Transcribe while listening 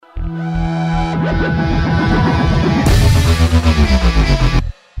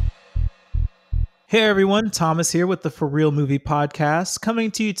Hey everyone, Thomas here with the For Real Movie Podcast,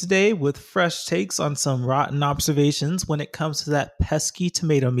 coming to you today with fresh takes on some rotten observations when it comes to that pesky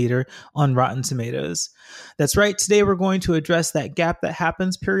tomato meter on Rotten Tomatoes. That's right, today we're going to address that gap that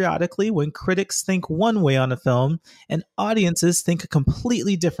happens periodically when critics think one way on a film and audiences think a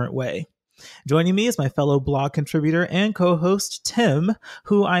completely different way. Joining me is my fellow blog contributor and co-host Tim,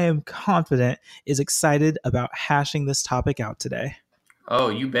 who I am confident is excited about hashing this topic out today. Oh,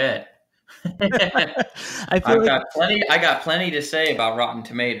 you bet. I got plenty to say about Rotten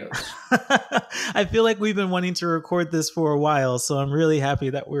Tomatoes. I feel like we've been wanting to record this for a while, so I'm really happy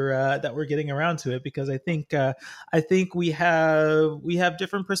that we're getting around to it, because I think we have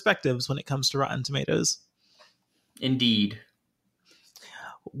different perspectives when it comes to Rotten Tomatoes. Indeed.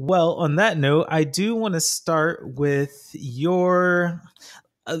 Well, on that note, I do want to start with your.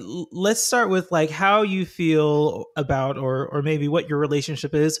 Let's start with like how you feel about, or maybe what your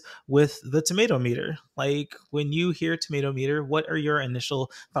relationship is with the tomato meter. Like when you hear tomato meter, what are your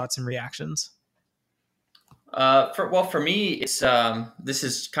initial thoughts and reactions? For me, it's this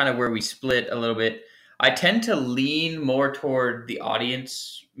is kind of where we split a little bit. I tend to lean more toward the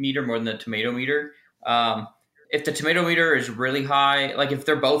audience meter more than the tomato meter. If the tomato meter is really high, like if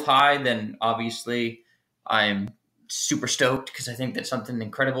they're both high, then obviously I'm super stoked because I think that something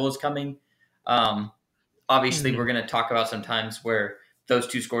incredible is coming. Obviously, we're going to talk about some times where those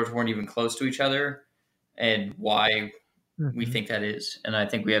two scores weren't even close to each other and why we think that is. And I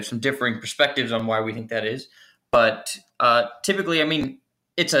think we have some differing perspectives on why we think that is. But typically, I mean,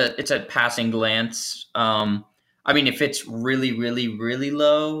 it's a passing glance. I mean, if it's really, really, really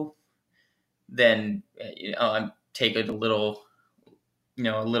low, then take it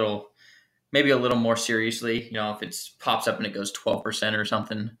maybe a little more seriously. If it pops up and it goes 12% or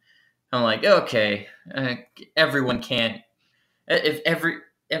something, I'm like, okay, everyone can't. If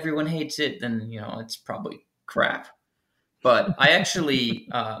everyone hates it, then it's probably crap. But I actually,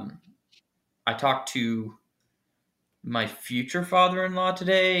 I talked to my future father-in-law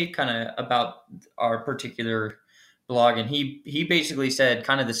today, kind of about our particular blog, and he basically said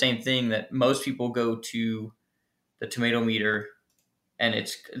kind of the same thing, that most people go to the tomato meter and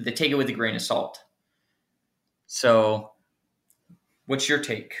they take it with a grain of salt. So what's your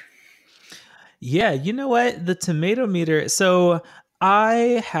take? Yeah, you know what? The tomato meter. So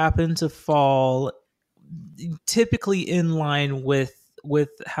I happen to fall typically in line with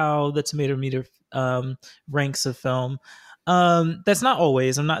how the tomato meter ranks a film. That's not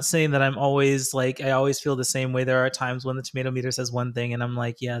always. I'm not saying that I'm always like, I always feel the same way. There are times when the tomato meter says one thing and I'm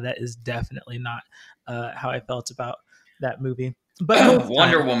like, yeah, that is definitely not how I felt about that movie. But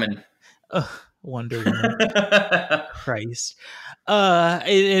Wonder Woman. Wonder Woman. Christ.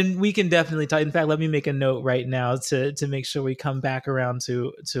 And we can definitely talk. In fact, let me make a note right now to make sure we come back around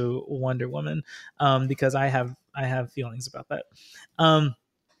to Wonder Woman, because I have feelings about that.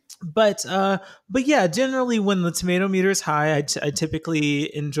 But yeah, generally when the tomato meter is high, I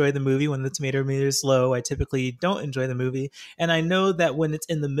typically enjoy the movie. When the tomato meter is low, I typically don't enjoy the movie. And I know that when it's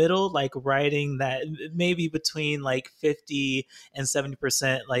in the middle, like riding that maybe between like 50 and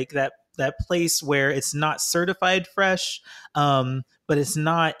 70%, like that place where it's not certified fresh, but it's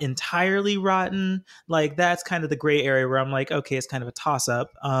not entirely rotten, like that's kind of the gray area where I'm like, okay, it's kind of a toss up.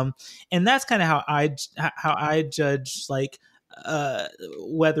 And that's kind of how I judge like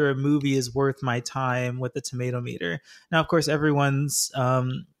whether a movie is worth my time with the tomato meter. Now, of course, everyone's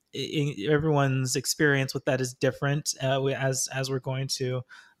experience with that is different, as we're going to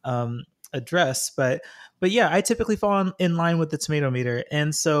address. But yeah, I typically fall in line with the tomato meter,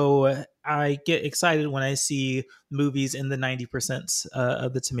 and so I get excited when I see movies in the 90%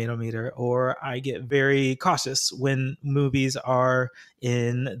 of the tomato meter, or I get very cautious when movies are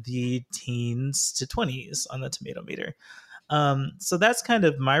in the teens to 20s on the tomato meter. So that's kind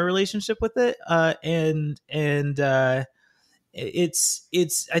of my relationship with it.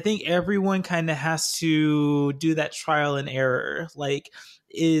 It's I think everyone kind of has to do that trial and error. Like,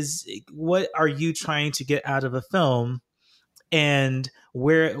 what are you trying to get out of a film, and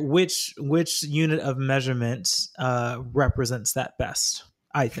which unit of measurement represents that best,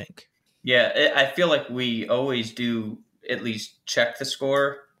 I think. Yeah, I feel like we always do at least check the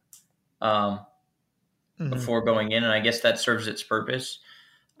score before going in, and I guess that serves its purpose.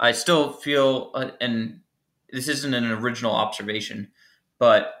 I still feel, and this isn't an original observation,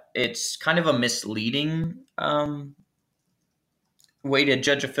 but it's kind of a misleading way to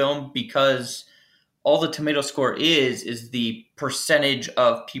judge a film, because all the tomato score is the percentage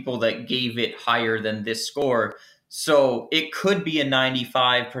of people that gave it higher than this score. So it could be a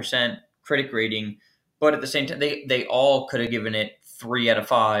 95% critic rating, but at the same time, they all could have given it 3 out of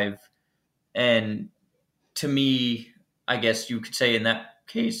 5. And to me, I guess you could say in that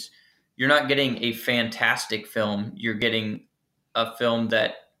case, you're not getting a fantastic film. You're getting a film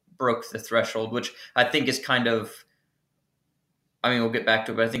that broke the threshold, which I think is kind of, I mean, we'll get back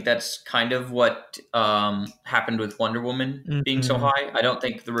to it, but I think that's kind of what happened with Wonder Woman being so Mm-hmm. high. I don't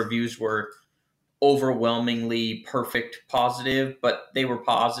think the reviews were overwhelmingly perfect positive, but they were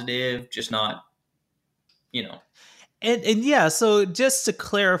positive, just not, you know. And yeah, so just to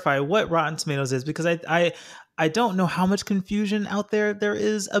clarify what Rotten Tomatoes is, because I don't know how much confusion out there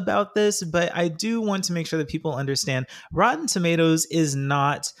is about this, but I do want to make sure that people understand Rotten Tomatoes is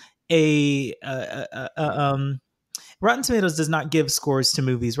not a Rotten Tomatoes does not give scores to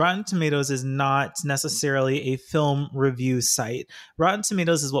movies. Rotten Tomatoes is not necessarily a film review site. Rotten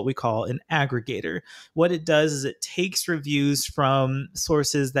Tomatoes is what we call an aggregator. What it does is it takes reviews from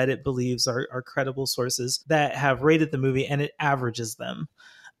sources that it believes are credible sources that have rated the movie, and it averages them.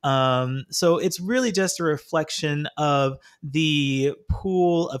 So it's really just a reflection of the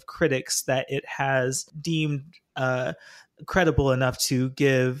pool of critics that it has deemed credible enough to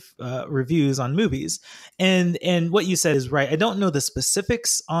give reviews on movies. And what you said is right. I don't know the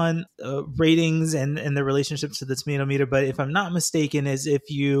specifics on ratings and the relationship to the tomato meter, but if I'm not mistaken, is if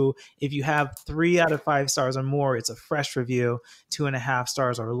you have 3 out of 5 stars or more, it's a fresh review. 2.5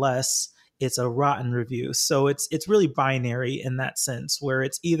 stars or less, it's a rotten review. So it's really binary in that sense, where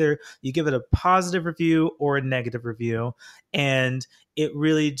it's either you give it a positive review or a negative review, and it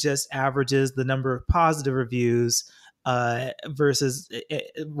really just averages the number of positive reviews versus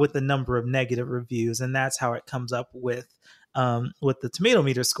with the number of negative reviews, and that's how it comes up with the tomato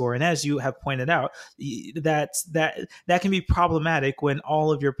meter score. And as you have pointed out, that can be problematic when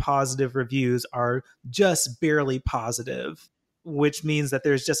all of your positive reviews are just barely positive, which means that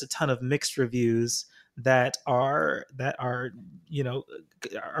there's just a ton of mixed reviews that are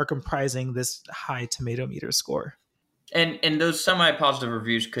are comprising this high tomato meter score. And those semi-positive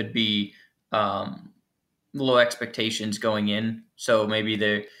reviews could be low expectations going in. So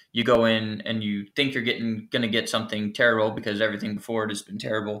maybe you go in and you think you're going to get something terrible because everything before it has been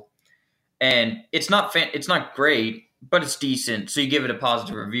terrible, and it's not great, but it's decent. So you give it a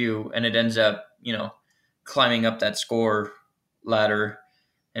positive review, and it ends up climbing up that score ladder,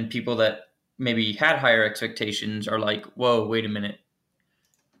 and people that maybe had higher expectations are like, "Whoa, wait a minute,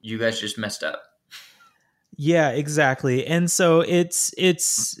 you guys just messed up." Yeah, exactly. And so it's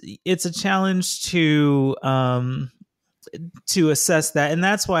a challenge to assess that, and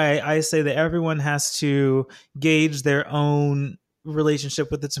that's why I say that everyone has to gauge their own relationship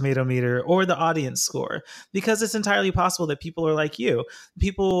with the tomato meter or the audience score, because it's entirely possible that people are like you.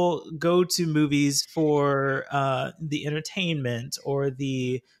 People go to movies for the entertainment or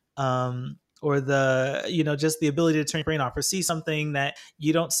the just the ability to turn your brain off or see something that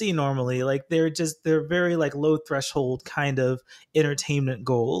you don't see normally. Like they're very like low threshold kind of entertainment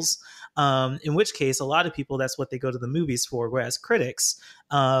goals, in which case a lot of people, that's what they go to the movies for. Whereas critics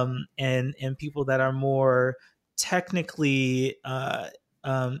and people that are more technically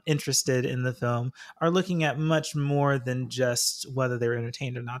interested in the film are looking at much more than just whether they're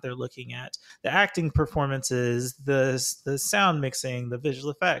entertained or not. They're looking at the acting performances, the sound mixing, the visual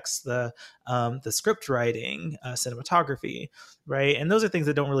effects, the script writing, cinematography, right? And those are things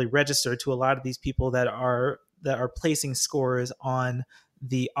that don't really register to a lot of these people that are placing scores on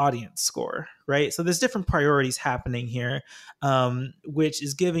the audience score, right? So there's different priorities happening here, which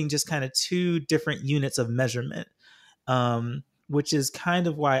is giving just kind of two different units of measurement, which is kind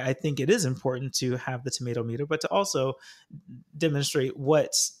of why I think it is important to have the tomato meter, but to also demonstrate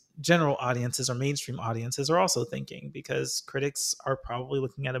what general audiences or mainstream audiences are also thinking, because critics are probably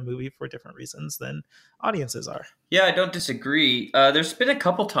looking at a movie for different reasons than audiences are. Yeah, I don't disagree. There's been a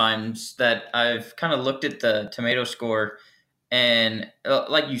couple times that I've kind of looked at the tomato score, and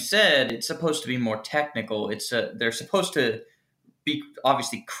like you said, it's supposed to be more technical. They're supposed to be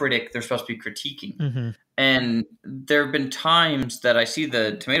obviously they're supposed to be critiquing. Mm-hmm. And there have been times that I see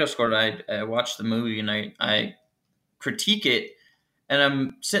the tomato score, and I watch the movie and I critique it, and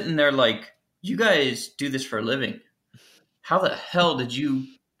I'm sitting there like, you guys do this for a living. How the hell did you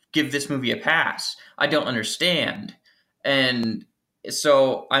give this movie a pass? I don't understand. And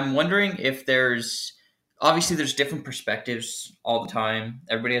so I'm wondering if there's different perspectives all the time.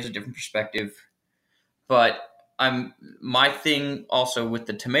 Everybody has a different perspective. But my thing also with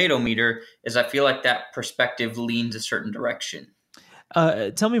the tomato meter is I feel like that perspective leans a certain direction.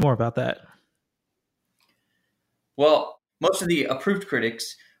 Tell me more about that. Well, most of the approved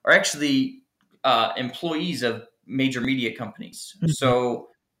critics are actually employees of major media companies. Mhm. So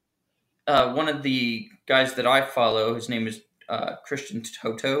one of the guys that I follow, his name is Christian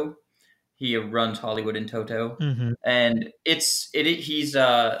Toto. He runs Hollywood in Toto, Mhm. and he's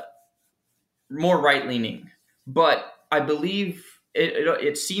more right leaning, but I believe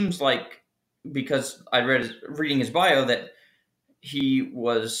it seems like, because I reading his bio, that he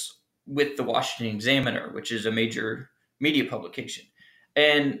was with the Washington Examiner, which is a major media publication.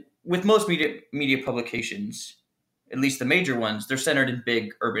 And with most media publications, at least the major ones, they're centered in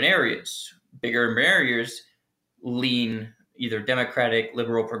big urban areas. Big urban areas lean either Democratic,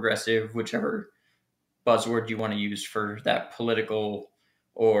 liberal, progressive, whichever buzzword you want to use for that political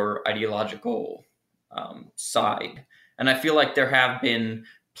or ideological side. And I feel like there have been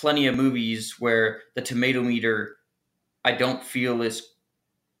plenty of movies where the tomato meter, I don't feel, is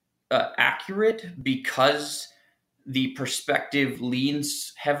accurate because the perspective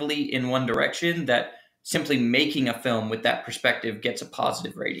leans heavily in one direction, that simply making a film with that perspective gets a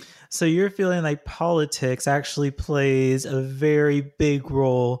positive rating. So you're feeling like politics actually plays a very big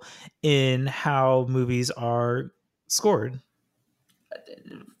role in how movies are scored.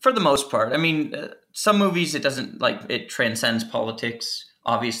 For the most part. I mean, some movies, it transcends politics,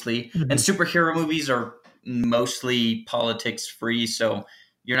 obviously. Mhm. And superhero movies are mostly politics free, so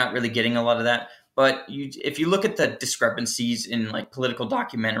you're not really getting a lot of that. But if you look at the discrepancies in like political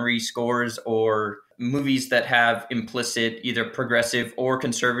documentary scores or movies that have implicit either progressive or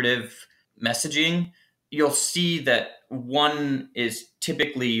conservative messaging, you'll see that one is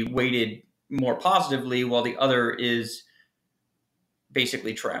typically weighted more positively while the other is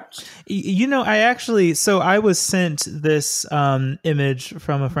basically trounced. I was sent this image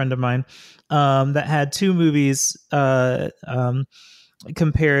from a friend of mine that had two movies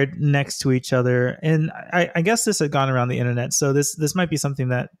compared next to each other, and I guess this had gone around the internet, so this might be something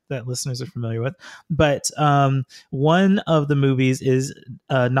that listeners are familiar with. But one of the movies is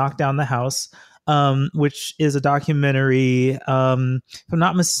Knock Down the House, which is a documentary. If I'm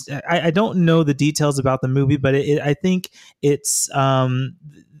not I don't know the details about the movie, but I think it's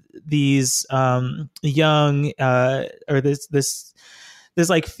these young or this there's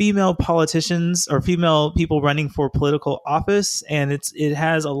like female politicians or female people running for political office, and it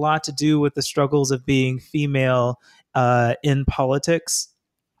has a lot to do with the struggles of being female in politics,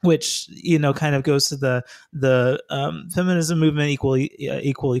 which kind of goes to the feminism movement, equal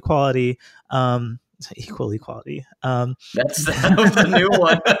equality. Equal equality. That was a new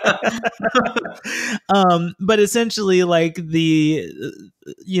one. But essentially, like the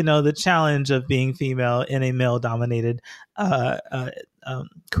challenge of being female in a male dominated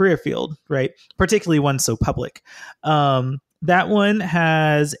career field, right? Particularly one so public. That one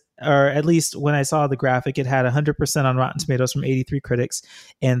has, or at least when I saw the graphic, it had 100% on Rotten Tomatoes from 83 critics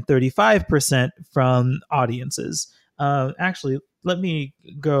and 35% from audiences. Actually, let me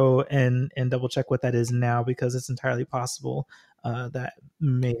go and double check what that is now, because it's entirely possible that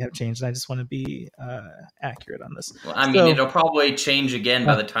may have changed. And I just want to be accurate on this. Well, I mean, it'll probably change again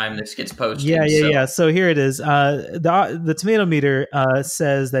by the time this gets posted. Yeah. So here it is. The tomato meter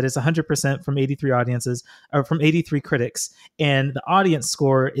says that it's 100% from 83 audiences, or from 83 critics, and the audience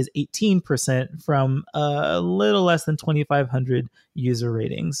score is 18% from a little less than 2,500 user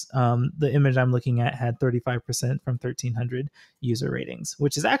ratings. The image I'm looking at had 35% from 1,300 user ratings,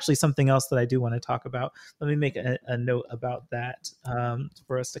 which is actually something else that I do want to talk about. Let me make a note about that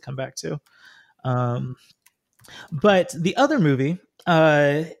for us to come back to. But the other movie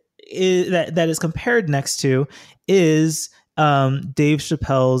that is compared next to is Dave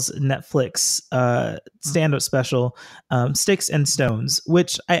Chappelle's Netflix stand-up special, Sticks and Stones,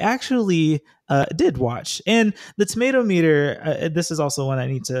 which I actually did watch. And the tomato meter, this is also one I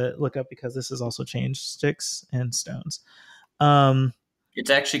need to look up because this has also changed, Sticks and Stones. It's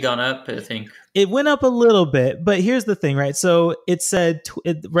actually gone up, I think. It went up a little bit, but here's the thing, right? So it said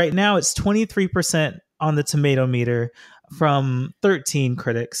right now it's 23% on the tomato meter from 13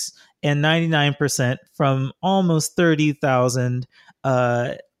 critics and 99% from almost 30,000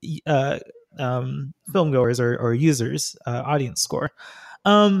 filmgoers or users, audience score.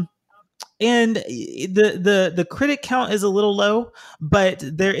 And the critic count is a little low, but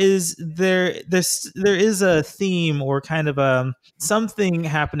there is a theme, or kind of something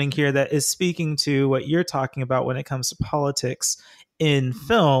happening here that is speaking to what you're talking about when it comes to politics in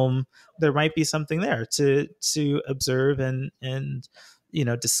film. There might be something there to observe and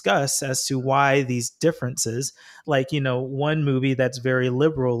discuss as to why these differences. Like, one movie that's very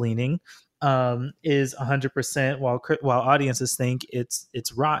liberal leaning is 100%, while audiences think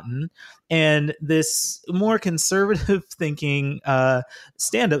it's rotten, and this more conservative thinking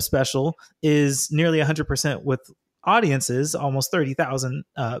stand-up special is nearly 100% with audiences, almost 30,000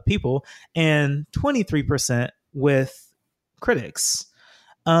 people, and 23% with critics.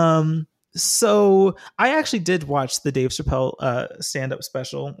 So I actually did watch the Dave Chappelle stand-up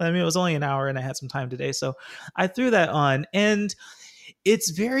special. I mean, it was only an hour and I had some time today, so I threw that on, and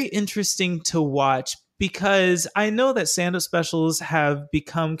it's very interesting to watch because I know that stand-up specials have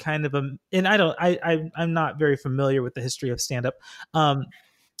become kind of and I'm not very familiar with the history of stand-up.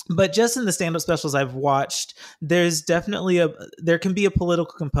 But just in the stand-up specials I've watched, there's definitely there can be a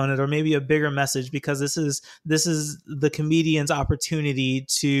political component or maybe a bigger message, because this is the comedian's opportunity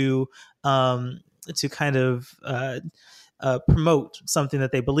to kind of promote something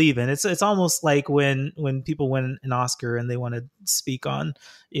that they believe in. It's almost like when people win an Oscar and they want to speak on,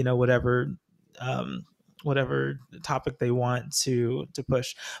 whatever topic they want to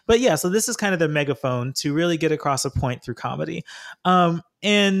push. But yeah, so this is kind of their megaphone to really get across a point through comedy.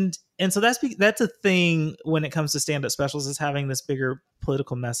 And so that's a thing when it comes to stand-up specials, is having this bigger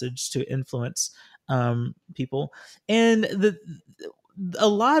political message to influence people. And a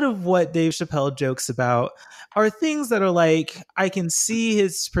lot of what Dave Chappelle jokes about are things that are like, I can see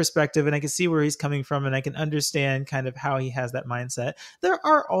his perspective and I can see where he's coming from and I can understand kind of how he has that mindset. There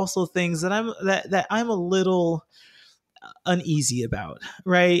are also things that I'm a little uneasy about,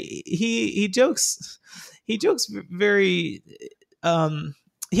 right? He jokes very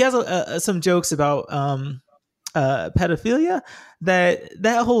he has some jokes about pedophilia.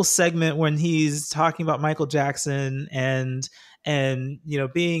 That whole segment when he's talking about Michael Jackson and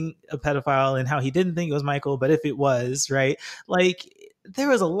being a pedophile and how he didn't think it was Michael, but if it was, right, like there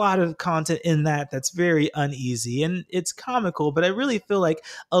was a lot of content in that's very uneasy, and it's comical, but I really feel like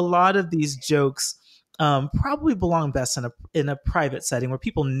a lot of these jokes probably belong best in a private setting where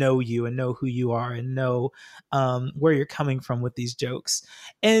people know you and know who you are and know where you're coming from with these jokes.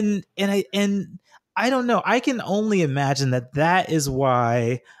 And I don't know. I can only imagine that is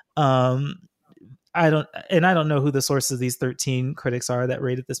why I don't know who the source of these 13 critics are that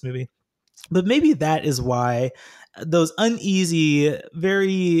rated this movie, but maybe that is why those uneasy,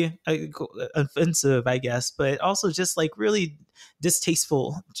 very offensive, I guess, but also just like really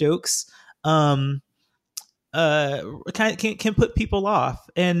distasteful jokes can put people off.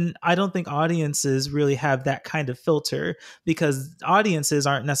 And I don't think audiences really have that kind of filter, because audiences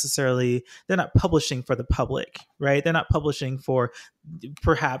aren't necessarily, they're not publishing for the public, right? They're not publishing for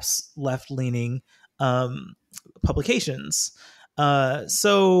perhaps left-leaning publications.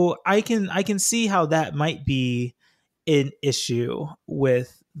 So I can see how that might be an issue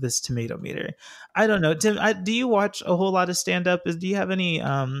with this tomato meter. I don't know, Tim. Do you watch a whole lot of stand-up? Do you have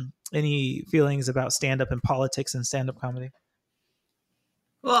any feelings about stand-up and politics and stand-up comedy?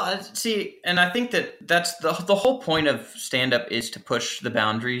 Well, see, and I think that's the whole point of stand-up, is to push the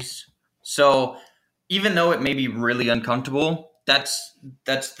boundaries. So even though it may be really uncomfortable, that's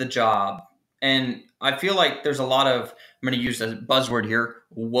the job. And I feel like there's a lot of, I'm going to use a buzzword here,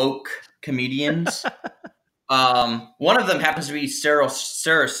 woke comedians. One of them happens to be Sarah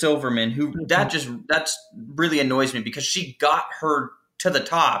Silverman, who that's really annoys me, because she got her to the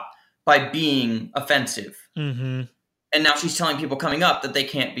top by being offensive. Mm-hmm. And now she's telling people coming up that they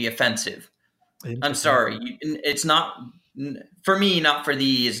can't be offensive. I'm sorry. It's not, for me, not for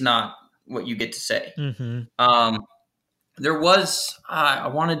thee is not what you get to say. Mm-hmm. There was, I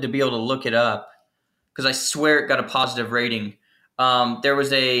wanted to be able to look it up because I swear it got a positive rating. There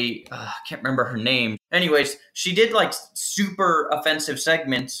was I can't remember her name. Anyways, she did like super offensive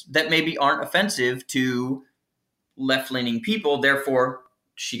segments that maybe aren't offensive to left-leaning people. Therefore,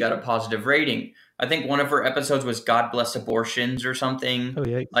 she got a positive rating. I think one of her episodes was God Bless Abortions or something. Oh,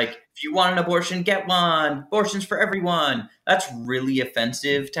 yeah. Like, if you want an abortion, get one. Abortions for everyone. That's really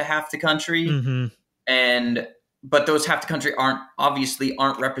offensive to half the country. Mm-hmm. But those half the country aren't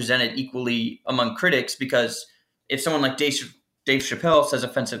represented equally among critics, because if someone like Dave Chappelle says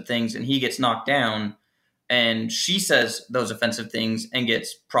offensive things and he gets knocked down, and she says those offensive things and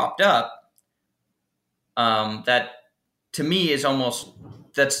gets propped up, that to me is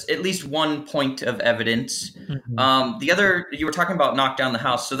that's at least one point of evidence. Mm-hmm. The other, you were talking about Knock Down the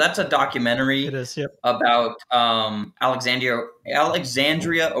House. So that's a documentary about Alexandria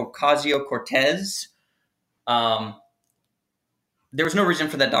Ocasio-Cortez. There was no reason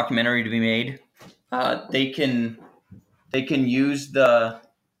for that documentary to be made. They can use the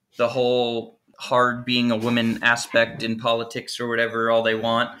whole hard being a woman aspect in politics or whatever all they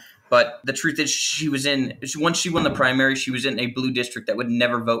want. But the truth is, once she won the primary, she was in a blue district that would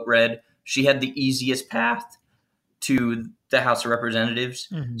never vote red. She had the easiest path to the House of Representatives.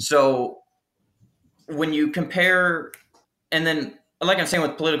 Mm-hmm. So when you compare, and then like I'm saying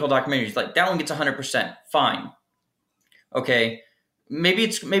with political documentaries, like that one gets 100%, fine. okay, maybe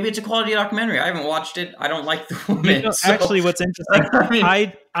it's a quality documentary. I haven't watched it. I don't like the woman. Actually, what's interesting, I mean,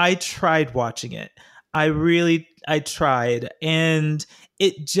 I tried watching it. I tried, and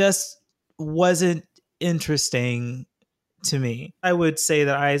it just wasn't interesting to me. I would say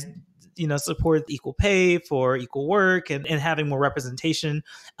that I support equal pay for equal work, and having more representation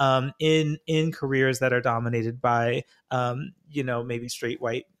in careers that are dominated by maybe straight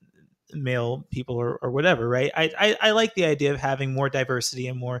white male people, or whatever, right? I like the idea of having more diversity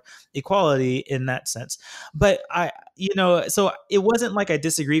and more equality in that sense. But so it wasn't like I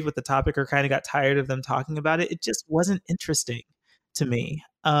disagreed with the topic or kind of got tired of them talking about it. It just wasn't interesting to me.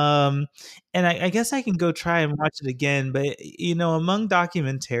 And I guess I can go try and watch it again, but among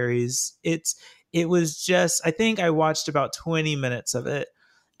documentaries, it was just, I think I watched about 20 minutes of it,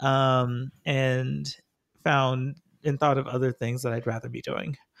 and found and thought of other things that I'd rather be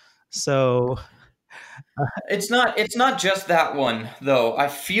doing. So it's not just that one though. I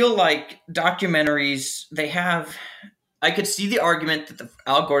feel like documentaries, I could see the argument that the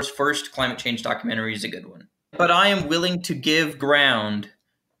Al Gore's first climate change documentary is a good one, but I am willing to give ground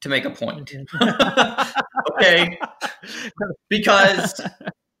to make a point. Okay, because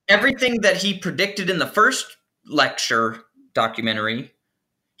everything that he predicted in the first lecture documentary,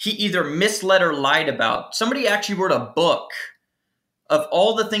 he either misled or lied about. Somebody actually wrote a book of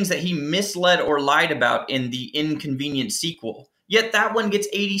all the things that he misled or lied about in the Inconvenient sequel. Yet that one gets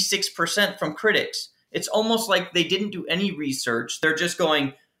 86% from critics. It's almost like they didn't do any research. They're just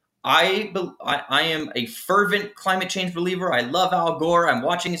going, I am a fervent climate change believer. I love Al Gore. I'm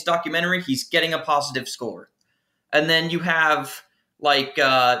watching his documentary. He's getting a positive score. And then you have like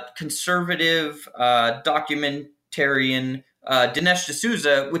conservative documentarian Dinesh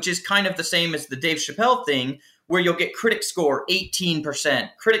D'Souza, which is kind of the same as the Dave Chappelle thing, where you'll get critic score 18%,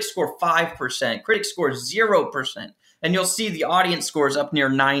 critic score 5%, critic score 0%. And you'll see the audience scores up near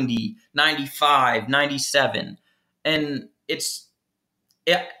 90, 95, 97. And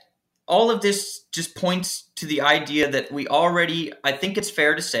all of this just points to the idea that I think it's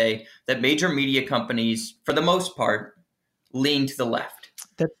fair to say that major media companies, for the most part, lean to the left.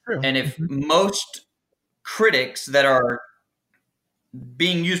 That's true. And if most critics that are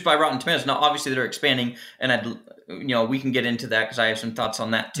being used by Rotten Tomatoes, now obviously they're expanding, and we can get into that because I have some thoughts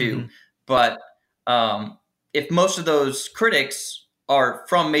on that too. But if most of those critics are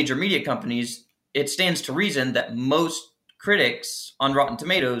from major media companies, it stands to reason that most critics on Rotten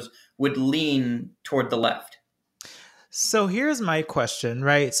Tomatoes would lean toward the left. So here's my question,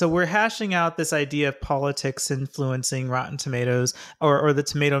 right? So we're hashing out this idea of politics influencing Rotten Tomatoes or the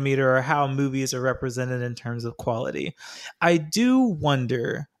tomato meter, or how movies are represented in terms of quality. I do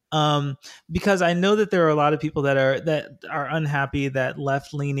wonder, because I know that there are a lot of people that are unhappy that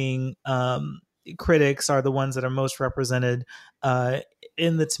left-leaning critics are the ones that are most represented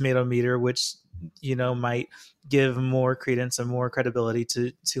in the tomato meter, which might give more credence and more credibility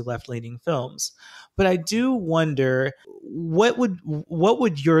to left-leaning films. But I do wonder, what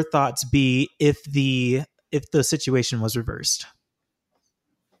would your thoughts be if the situation was reversed?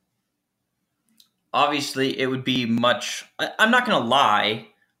 Obviously, it would be much. I'm not going to lie.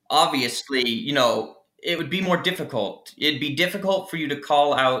 Obviously, it would be more difficult. It'd be difficult for you to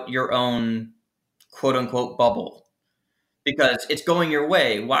call out your own quote unquote bubble because it's going your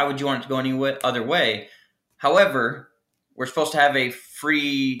way. Why would you want it to go any other way? However, we're supposed to have a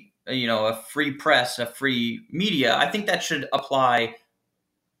free press, a free media. I think that should apply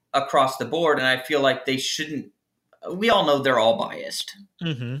across the board, and I feel like they shouldn't. We all know they're all biased.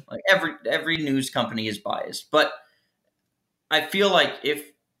 Mm-hmm. Like every news company is biased, but I feel like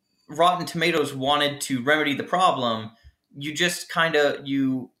if Rotten Tomatoes wanted to remedy the problem, you just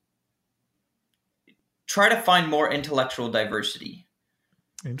you try to find more intellectual diversity.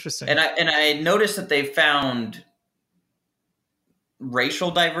 Interesting. And I noticed that they found racial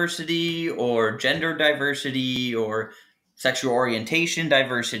diversity or gender diversity or sexual orientation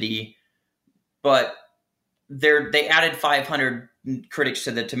diversity, but they added 500 critics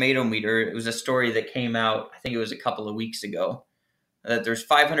to the tomato meter. It was a story that came out, I think it was a couple of weeks ago, that there's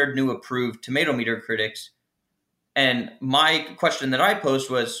 500 new approved tomato meter critics. And my question that I posed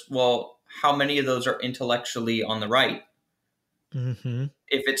was, well, how many of those are intellectually on the right? Mm-hmm.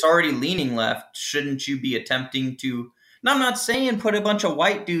 If it's already leaning left, shouldn't you be attempting to? Now, I'm not saying put a bunch of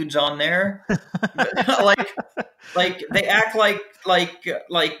white dudes on there, like they act like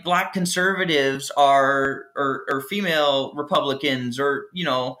black conservatives are or female Republicans or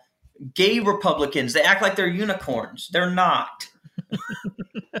gay Republicans. They act like they're unicorns. They're not.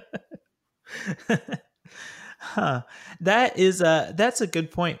 That's a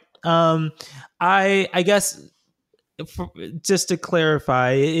good point. I guess just to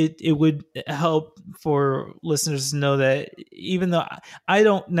clarify, it would help for listeners to know that even though I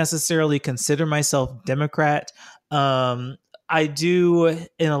don't necessarily consider myself Democrat, I do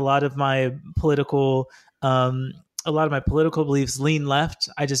in um, a lot of my political beliefs lean left.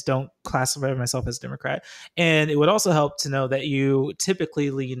 I just don't classify myself as Democrat. And it would also help to know that you typically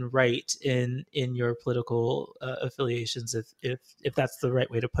lean right in your political affiliations, if that's the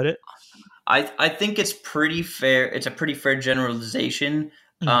right way to put it. I think it's pretty fair. It's a pretty fair generalization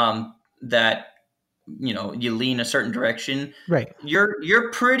that you lean a certain direction. Right.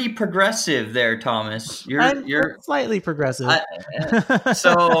 You're pretty progressive there, Thomas. You're slightly progressive.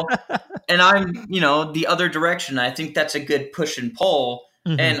 And I'm the other direction. I think that's a good push and pull.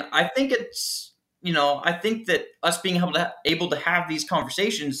 And I think it's I think that us being able to have these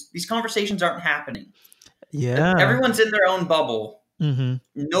conversations aren't happening. Yeah. Everyone's in their own bubble.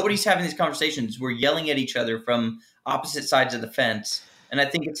 Nobody's having these conversations. We're yelling at each other from opposite sides of the fence. And I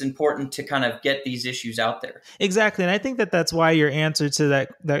think it's important to kind of get these issues out there. Exactly. And I think that's why your answer to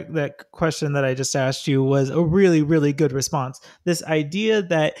that question that I just asked you was a really, really good response. This idea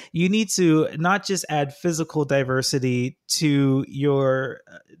that you need to not just add physical diversity to your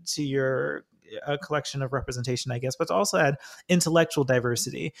a collection of representation, I guess, but to also add intellectual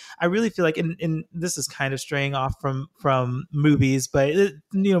diversity. I really feel like, and this is kind of straying off from movies, but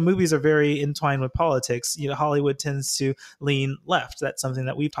movies are very entwined with politics. Hollywood tends to lean left. That's something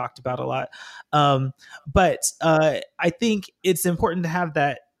that we've talked about a lot. But I think it's important to have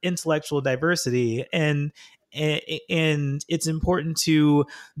that intellectual diversity, and it's important to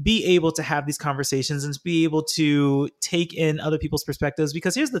be able to have these conversations and to be able to take in other people's perspectives,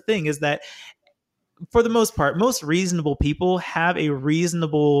 because here's the thing is that for the most part, most reasonable people have a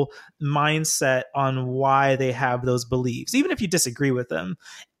reasonable mindset on why they have those beliefs, even if you disagree with them.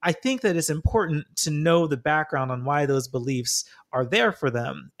 I think that it's important to know the background on why those beliefs are there for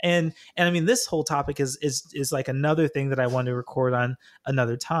them. And I mean, this whole topic is like another thing that I want to record on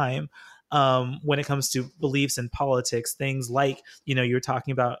another time. When it comes to beliefs in politics, things like, you're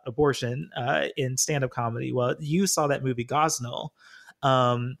talking about abortion in stand-up comedy. Well, you saw that movie Gosnell,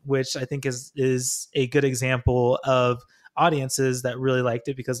 which I think is a good example of audiences that really liked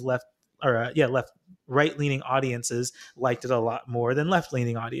it, because right-leaning audiences liked it a lot more than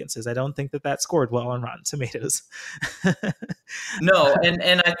left-leaning audiences. I don't think that scored well on Rotten Tomatoes. No,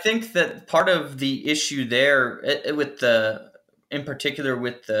 and I think that part of the issue there in particular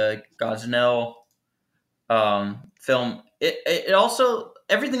with the Gosnell film, it also,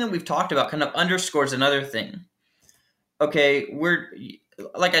 everything that we've talked about kind of underscores another thing. Okay,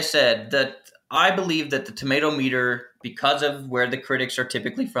 like I said, that I believe that the tomato meter, because of where the critics are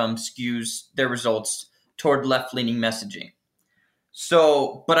typically from, skews their results toward left-leaning messaging.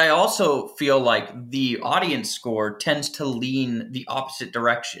 So, but I also feel like the audience score tends to lean the opposite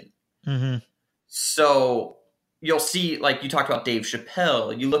direction. So you'll see, like you talked about Dave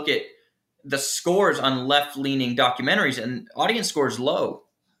Chappelle, you look at the scores on left-leaning documentaries and audience score is low.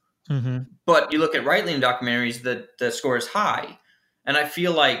 But you look at right-leaning documentaries, the score is high. And I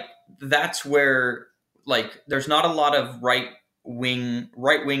feel like that's where, like, there's not a lot of right-wing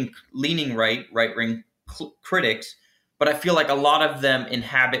critics, but I feel like a lot of them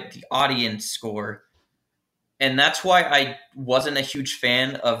inhabit the audience score. And that's why I wasn't a huge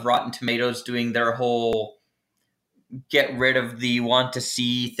fan of Rotten Tomatoes doing their whole get rid of the want to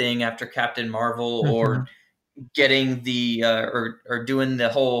see thing after Captain Marvel, or getting the or doing the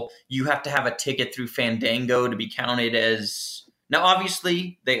whole you have to have a ticket through Fandango to be counted as. Now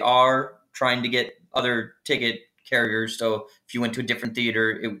obviously they are trying to get other ticket carriers, so if you went to a different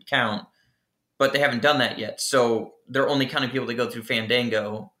theater it would count, but they haven't done that yet, so they're only counting people that go through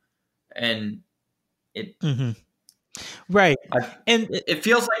Fandango, and it right. And it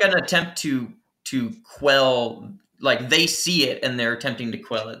feels like an attempt to quell, like they see it and they're attempting to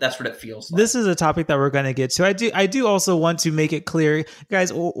quell it. That's what it feels like. This is a topic that we're going to get to. I do also want to make it clear,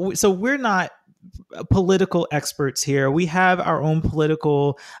 guys. So we're not political experts here. We have our own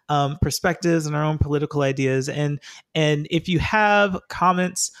political perspectives and our own political ideas. And if you have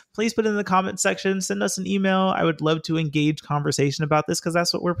comments, please put it in the comment section. Send us an email. I would love to engage conversation about this, because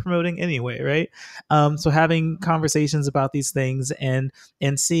that's what we're promoting anyway, right? So having conversations about these things and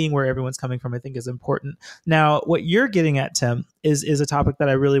seeing where everyone's coming from, I think, is important. Now, what you're getting at, Tim, is a topic that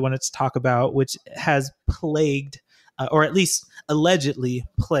I really wanted to talk about, which has plagued, or at least allegedly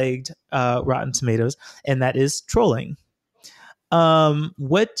plagued, Rotten Tomatoes, and that is trolling.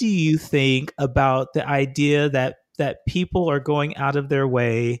 What do you think about the idea that that people are going out of their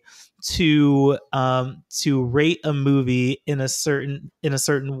way to rate a movie in a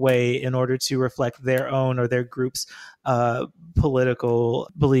certain way in order to reflect their own or their group's political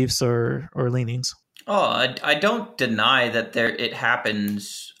beliefs or leanings. Oh, I don't deny that it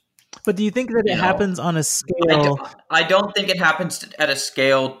happens. But do you think that it happens on a scale? I don't think it happens at a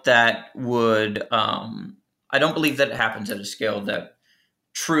scale that would. I don't believe that it happens at a scale that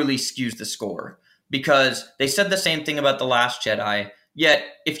truly skews the score, because they said the same thing about The Last Jedi. Yet,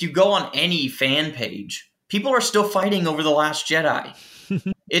 if you go on any fan page, people are still fighting over The Last Jedi.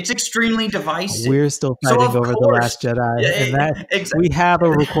 It's extremely divisive. We're still fighting over The Last Jedi, and that exactly. We have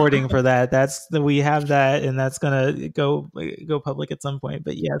a recording for that. We have that, and that's gonna go public at some point.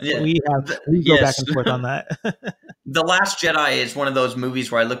 But yes, we go back and forth on that. The Last Jedi is one of those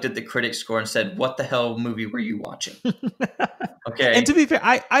movies where I looked at the critic score and said, "What the hell movie were you watching?" Okay. And to be fair,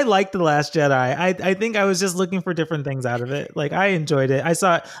 I liked The Last Jedi. I think I was just looking for different things out of it. Like, I enjoyed it. I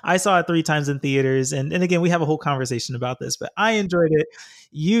saw it 3 times in theaters, and again, we have a whole conversation about this, but I enjoyed it.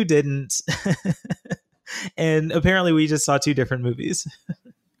 You didn't. And apparently we just saw 2 different movies.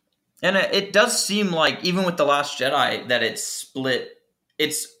 And it does seem like, even with The Last Jedi, that it's split.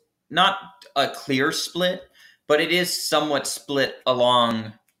 It's not a clear split, but it is somewhat split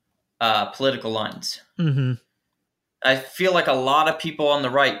along political lines. Mm-hmm. I feel like a lot of people on the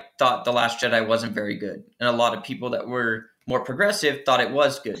right thought The Last Jedi wasn't very good, and a lot of people that were more progressive thought it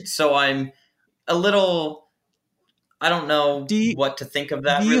was good. So I'm a little... I don't know what to think of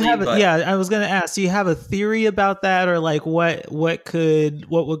that. I was going to ask, do you have a theory about that, or like what would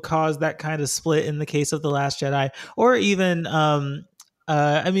cause that kind of split in the case of The Last Jedi, or even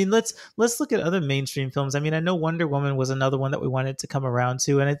I mean, let's look at other mainstream films. I mean, I know Wonder Woman was another one that we wanted to come around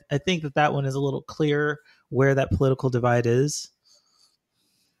to, and I think that one is a little clearer where that political divide is.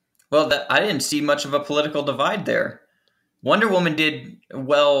 Well, I didn't see much of a political divide there. Wonder Woman did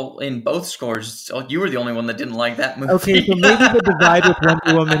well in both scores. So you were the only one that didn't like that movie. Okay, so maybe the divide with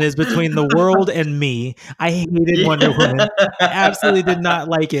Wonder Woman is between the world and me. I hated Wonder Woman. I absolutely did not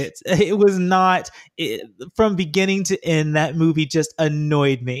like it. It was not, from beginning to end, that movie just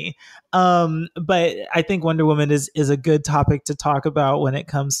annoyed me. But I think Wonder Woman is a good topic to talk about when it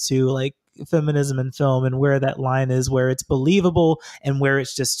comes to like feminism in film, and where that line is, where it's believable and where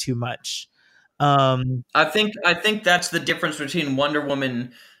it's just too much. I think that's the difference between Wonder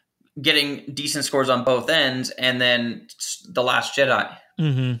Woman getting decent scores on both ends and then The Last Jedi.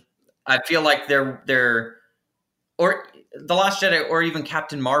 Mm-hmm. I feel like they're or The Last Jedi, or even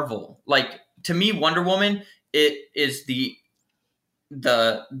Captain Marvel. Like, to me, Wonder Woman, it is the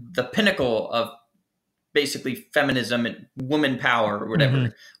pinnacle of basically feminism and woman power or whatever.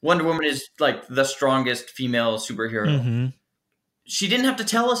 Mm-hmm. Wonder Woman is like the strongest female superhero. Mm-hmm. She didn't have to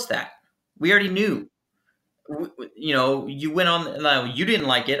tell us that. We already knew. You know, you went on. You didn't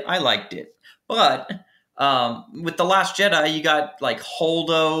like it. I liked it. But with The Last Jedi, you got like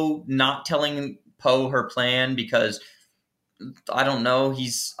Holdo not telling Poe her plan because, I don't know,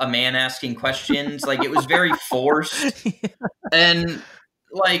 he's a man asking questions. Like, it was very forced. Yeah. And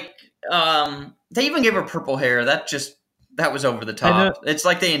like, they even gave her purple hair. That was over the top. It's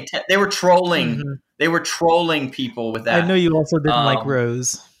like they were trolling. Mm-hmm. They were trolling people with that. I know you also didn't like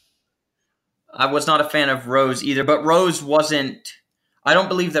Rose. I was not a fan of Rose either, but Rose wasn't... I don't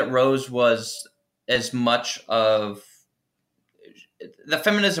believe that Rose was as much of... The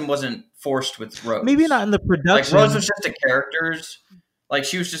feminism wasn't forced with Rose. Maybe not in the production. Like, Rose was just a character. Like,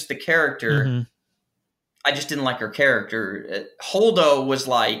 she was just the character. Mm-hmm. I just didn't like her character. Holdo was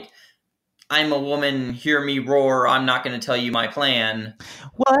like, I'm a woman, hear me roar, I'm not going to tell you my plan.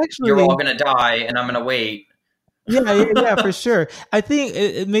 Well, actually... You're all going to die, and I'm going to wait. Yeah, for sure. I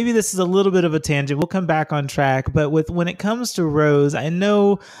think maybe this is a little bit of a tangent. We'll come back on track. But when it comes to Rose, I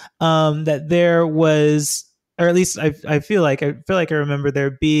know that there was, or at least I feel like I remember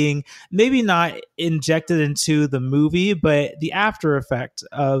there being, maybe not injected into the movie, but the after effect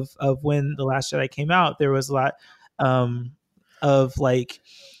of when The Last Jedi came out, there was a lot of like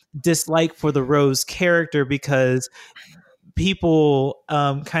dislike for the Rose character, because people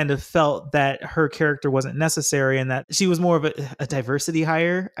kind of felt that her character wasn't necessary and that she was more of a diversity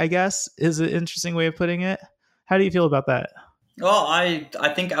hire, I guess, is an interesting way of putting it. How do you feel about that? Well, I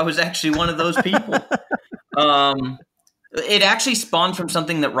think I was actually one of those people. It actually spawned from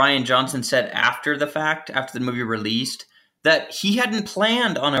something that Rian Johnson said after the fact, after the movie released, that he hadn't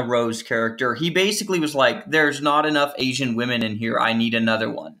planned on a Rose character. He basically was like, there's not enough Asian women in here. I need another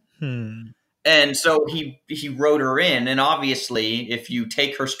one. And so he wrote her in, and obviously, if you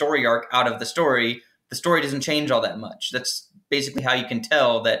take her story arc out of the story doesn't change all that much. That's basically how you can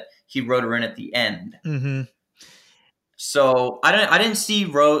tell that he wrote her in at the end. Mm-hmm. So I didn't see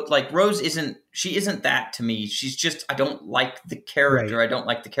Rose. Like Rose isn't that to me. She's just, I don't like the character. Right. I don't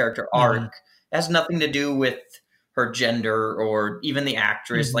like the character Mm-hmm. arc. It has nothing to do with her gender or even the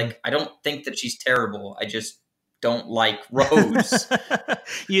actress. Mm-hmm. Like I don't think that she's terrible. I just don't like Rose.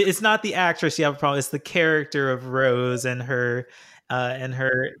 It's not the actress you have a problem. It's the character of Rose and her.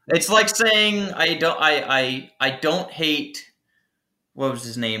 It's like saying I don't hate, what was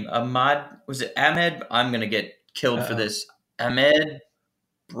his name? Was it Ahmed? I'm gonna get killed for Uh-oh. this. Ahmed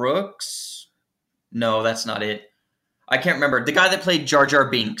Brooks? No, that's not it. I can't remember. The guy that played Jar Jar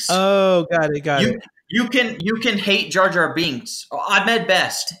Binks. Oh, got it. You can hate Jar Jar Binks. Oh, Ahmed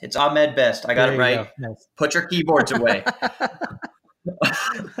Best. It's Ahmed Best. I got There it you right. go. Nice. Put your keyboards away.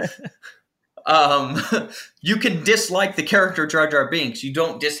 You can dislike the character Jar Jar Binks. You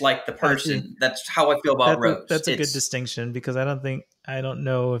don't dislike the person. That's how I feel about Rose. That's a good distinction, because I don't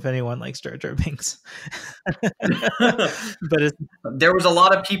know if anyone likes Jar Jar Binks. But there was a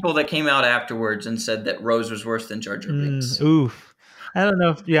lot of people that came out afterwards and said that Rose was worse than Jar Jar Binks. Oof. I don't know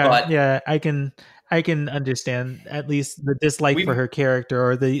if I can understand at least the dislike for her character,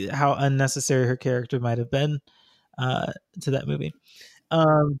 or how unnecessary her character might have been to that movie.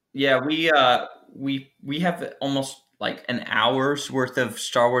 We have almost like an hour's worth of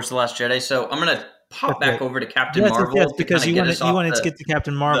Star Wars: The Last Jedi, so I'm gonna pop back over to Captain Marvel. Yes, because you wanted to get to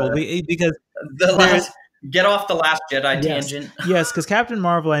Captain Marvel, because get off the Last Jedi tangent. Yes, because Captain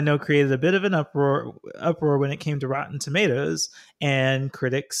Marvel, I know, created a bit of an uproar when it came to Rotten Tomatoes and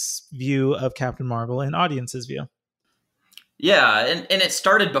critics' view of Captain Marvel and audience's view. Yeah, and it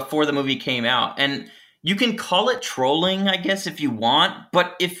started before the movie came out, and you can call it trolling, I guess, if you want,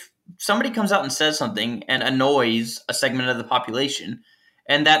 but if somebody comes out and says something and annoys a segment of the population,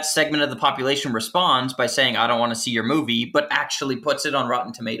 and that segment of the population responds by saying, I don't want to see your movie, but actually puts it on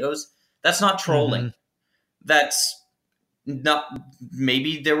Rotten Tomatoes, that's not trolling. Mm-hmm. That's not,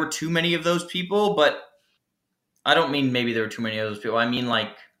 maybe there were too many of those people, but I don't mean maybe there were too many of those people. I mean,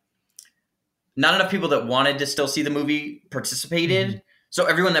 like, not enough people that wanted to still see the movie participated. Mm-hmm. So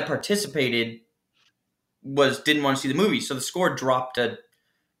everyone that participated didn't want to see the movie. So the score dropped to,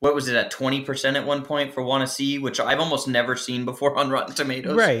 what was it, at 20% at one point for want to see, which I've almost never seen before on Rotten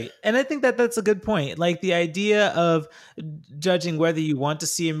Tomatoes. Right. And I think that's a good point. Like, the idea of judging whether you want to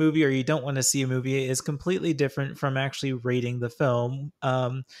see a movie or you don't want to see a movie is completely different from actually rating the film.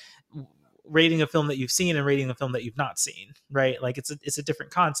 Rating a film that you've seen and rating a film that you've not seen, right? Like, it's a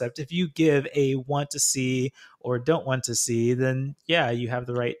different concept. If you give a want to see or don't want to see, then yeah, you have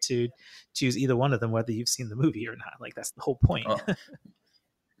the right to choose either one of them, whether you've seen the movie or not. Like, that's the whole point.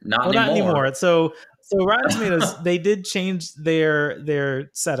 Not anymore. So Rotten Tomatoes, they did change their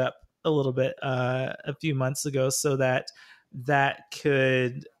setup a little bit a few months ago, so that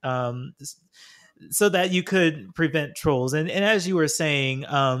could so that you could prevent trolls. And as you were saying,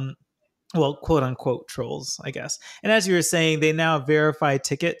 well, quote unquote trolls, I guess. And as you were saying, they now verify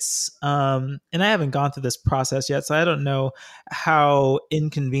tickets. And I haven't gone through this process yet, so I don't know how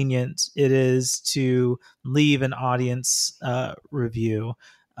inconvenient it is to leave an audience review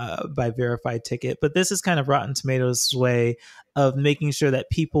by verified ticket. But this is kind of Rotten Tomatoes' way of making sure that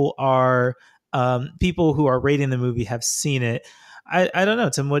people who are rating the movie have seen it. I don't know,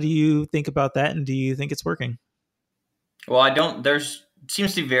 Tim, what do you think about that? And do you think it's working? Well, there's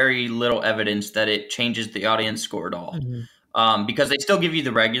seems to be very little evidence that it changes the audience score at all. Mm-hmm. Because they still give you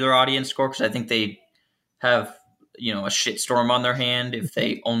the regular audience score, because I think they have, a shitstorm on their hand if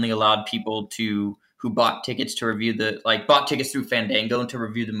they only allowed people who bought tickets to review bought tickets through Fandango to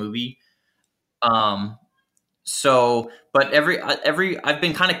review the movie. But I've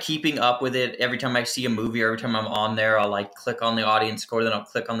been kind of keeping up with it. Every time I see a movie, or every time I'm on there, I'll click on the audience score, then I'll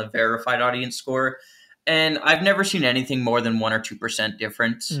click on the verified audience score. And I've never seen anything more than 1 or 2%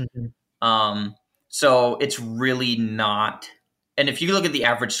 difference. Mm-hmm. So it's really not. And if you look at the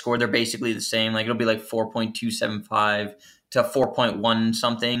average score, they're basically the same. It'll be 4.275 to 4.1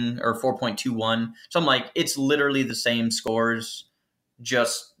 something, or 4.21. So I'm it's literally the same scores,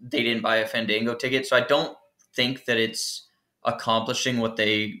 just they didn't buy a Fandango ticket. So I don't think that it's accomplishing what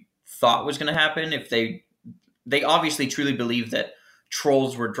they thought was going to happen. If they obviously truly believe that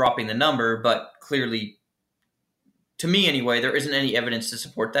trolls were dropping the number, but clearly, to me anyway, there isn't any evidence to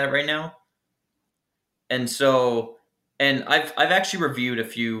support that right now. And so, I've actually reviewed a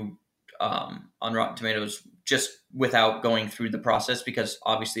few on Rotten Tomatoes just without going through the process, because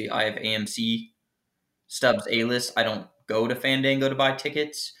obviously I have AMC Stubs A-list. I don't go to Fandango to buy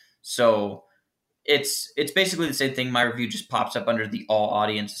tickets, so it's basically the same thing. My review just pops up under the all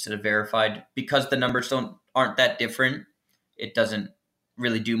audience instead of verified, because the numbers aren't that different. It doesn't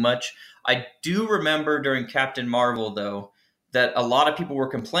really do much. I do remember during Captain Marvel, though, that a lot of people were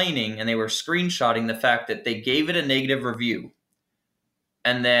complaining and they were screenshotting the fact that they gave it a negative review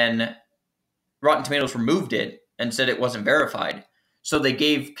and then Rotten Tomatoes removed it and said it wasn't verified. So they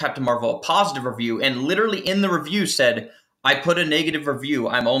gave Captain Marvel a positive review and literally in the review said, I put a negative review.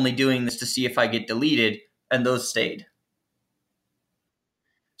 I'm only doing this to see if I get deleted. And those stayed.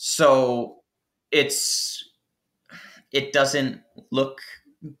 So it doesn't look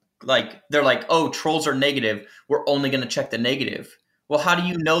like they're like, oh, trolls are negative. We're only going to check the negative. Well, how do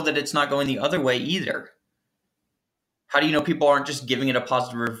you know that it's not going the other way either? How do you know people aren't just giving it a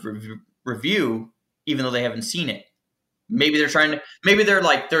positive review even though they haven't seen it? Maybe they're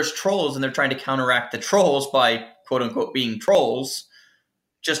like, there's trolls and they're trying to counteract the trolls by quote unquote being trolls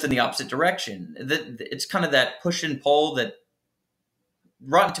just in the opposite direction. It's kind of that push and pull that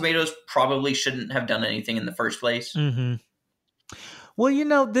Rotten Tomatoes probably shouldn't have done anything in the first place. Mm-hmm.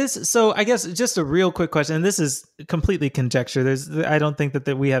 Well, so I guess just a real quick question, and this is completely conjecture. I don't think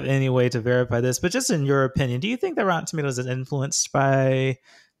that we have any way to verify this, but just in your opinion, do you think that Rotten Tomatoes is influenced by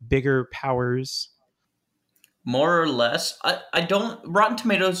bigger powers? More or less. I don't. Rotten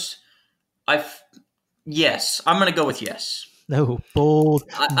Tomatoes, yes. I'm going to go with yes. No, bold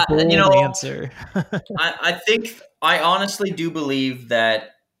answer. I think, I honestly do believe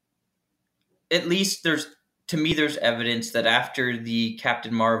that at least there's evidence that after the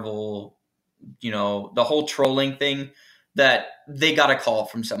Captain Marvel, the whole trolling thing, that they got a call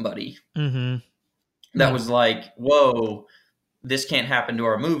from somebody that was like, whoa, this can't happen to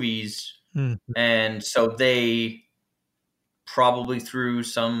our movies. And so they probably threw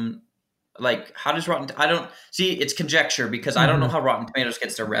some, like, how does I don't see, it's conjecture because I don't know how Rotten Tomatoes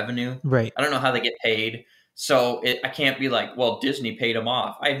gets their revenue. Right. I don't know how they get paid. So I can't be like, well, Disney paid them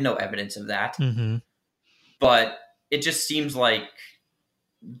off. I have no evidence of that. But it just seems like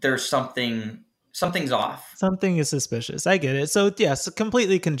there's something's off. Something is suspicious. I get it. So yes,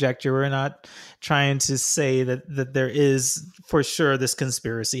 completely conjecture. We're not trying to say that there is for sure this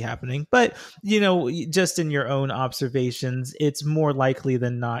conspiracy happening, but just in your own observations, it's more likely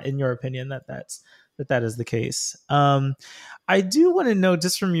than not, in your opinion, that is the case. I do want to know,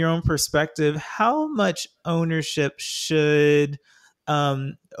 just from your own perspective, how much ownership should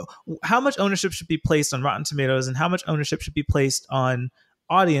be placed on Rotten Tomatoes and how much ownership should be placed on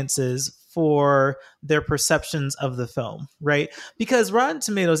audiences for their perceptions of the film, right? Because Rotten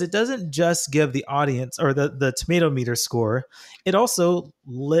Tomatoes, it doesn't just give the audience or the tomato meter score. It also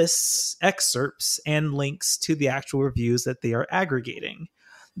lists excerpts and links to the actual reviews that they are aggregating.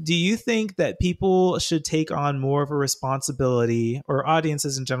 Do you think that people should take on more of a responsibility, or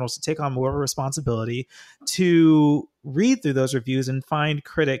audiences in general should take on more of a responsibility to read through those reviews and find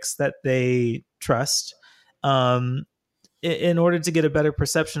critics that they trust, in order to get a better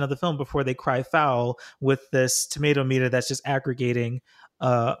perception of the film before they cry foul with this tomato meter that's just aggregating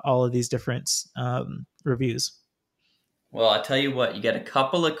all of these different reviews? Well, I tell you what, you got a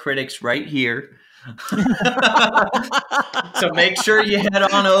couple of critics right here. So make sure you head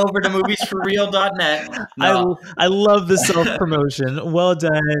on over to moviesforreal.net. No. I love the self-promotion. Well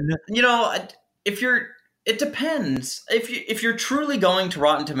done. It depends. If you're truly going to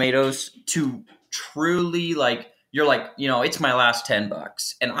Rotten Tomatoes to truly, like, you're like, it's my last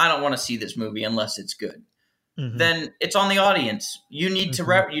 $10 and I don't want to see this movie unless it's good. Then it's on the audience. You need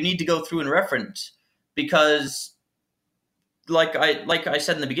to you need to go through and reference, because like I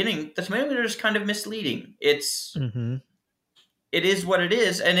said in the beginning, the tomato meter is kind of misleading. It is what it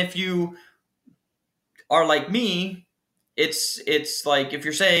is. And if you are like me, it's like, if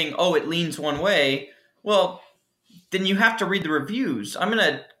you're saying, oh, it leans one way, well, then you have to read the reviews. I'm going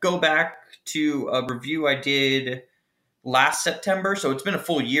to go back to a review I did last September. So it's been a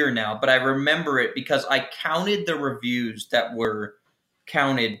full year now, but I remember it because I counted the reviews that were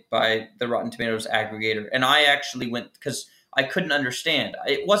counted by the Rotten Tomatoes aggregator. And I actually went, because I couldn't understand.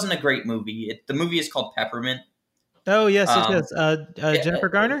 It wasn't a great movie. The movie is called Peppermint. Oh, yes, it is. Jennifer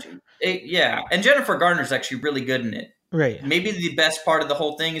Garner? Yeah, and Jennifer Garner is actually really good in it. Right. Maybe the best part of the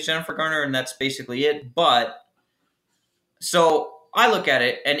whole thing is Jennifer Garner, and that's basically it. But, so I look at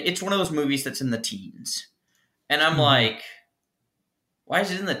it, and it's one of those movies that's in the teens. And I'm like, why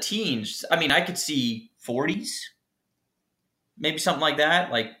is it in the teens? I mean, I could see 40s. Maybe something like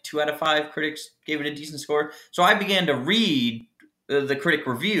that. Like 2 out of 5 critics gave it a decent score. So I began to read the critic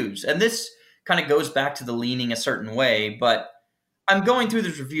reviews. And this kind of goes back to the leaning a certain way. But I'm going through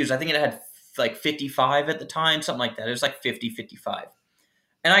these reviews. I think it had like 55 at the time, something like that. It was like 50, 55.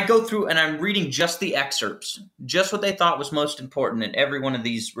 And I go through and I'm reading just the excerpts, just what they thought was most important in every one of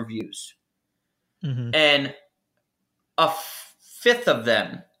these reviews. And fifth of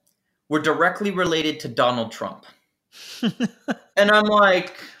them were directly related to Donald Trump. And I'm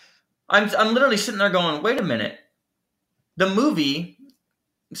like, I'm literally sitting there going, wait a minute. The movie,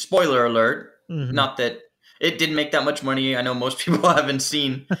 spoiler alert, not that it didn't make that much money. I know most people haven't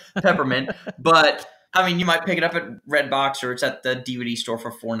seen Peppermint, but I mean, you might pick it up at Redbox or it's at the DVD store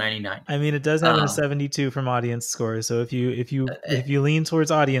for $4.99. I mean, it does have a 72 from audience scores, so if you lean towards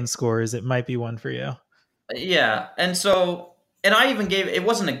audience scores, it might be one for you. Yeah, and I even gave it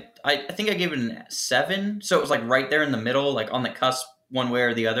wasn't I think I gave it a 7, so it was like right there in the middle, like on the cusp, one way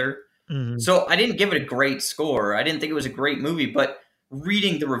or the other. So I didn't give it a great score. I didn't think it was a great movie, but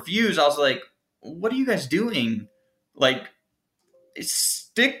reading the reviews, I was like, "What are you guys doing? Like,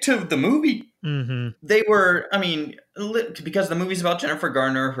 stick to the movie." They were, I mean, because the movie's about Jennifer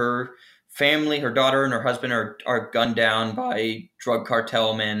Garner, her family, her daughter, and her husband are gunned down by drug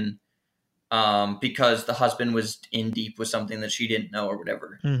cartel men. Because the husband was in deep with something that she didn't know or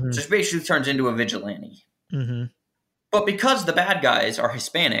whatever. So she basically turns into a vigilante. But because the bad guys are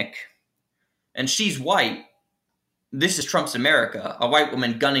Hispanic and she's white, this is Trump's America, a white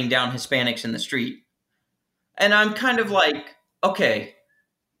woman gunning down Hispanics in the street. And I'm kind of like, okay,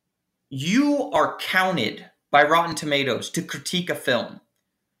 you are counted by Rotten Tomatoes to critique a film.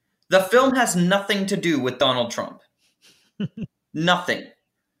 The film has nothing to do with Donald Trump. Nothing.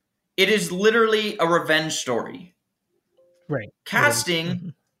 It is literally a revenge story. Right.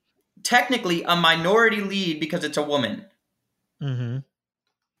 Casting, technically a minority lead because it's a woman. And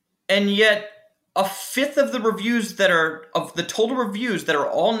yet a fifth of the reviews of the total reviews that are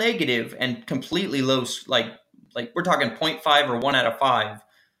all negative and completely low, like we're talking 0.5 or 1 out of 5,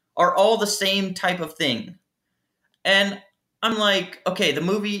 are all the same type of thing. And I'm like, okay, the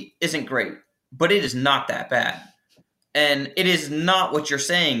movie isn't great, but it is not that bad. And it is not what you're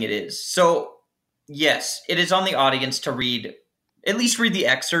saying it is. So, yes, it is on the audience to at least read the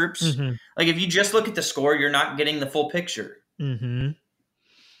excerpts. Like, if you just look at the score, you're not getting the full picture.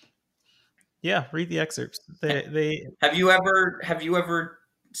 Yeah, read the excerpts. They Have you ever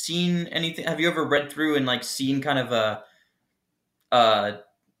seen anything? Have you ever read through and like seen kind of a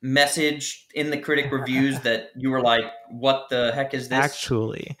message in the critic reviews that you were like, what the heck is this?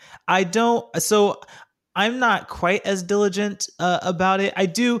 Actually, I don't. So I'm not quite as diligent about it. I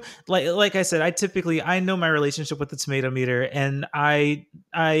do, like I said, I know my relationship with the tomato meter, and I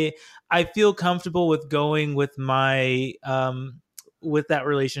feel comfortable with going with my with that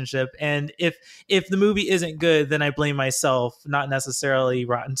relationship. And if the movie isn't good, then I blame myself, not necessarily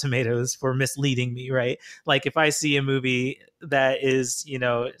Rotten Tomatoes for misleading me, right? Like if I see a movie that is,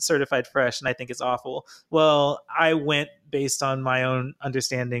 certified fresh and I think it's awful, well, I went based on my own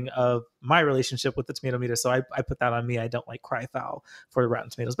understanding of my relationship with the tomato meter. So I put that on me. I don't like cry foul for Rotten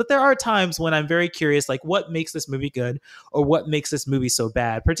Tomatoes. But there are times when I'm very curious, like what makes this movie good or what makes this movie so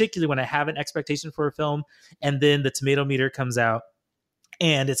bad, particularly when I have an expectation for a film and then the tomato meter comes out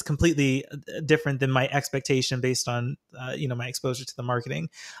and it's completely different than my expectation based on, my exposure to the marketing.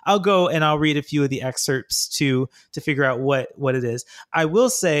 I'll go and I'll read a few of the excerpts to figure out what it is. I will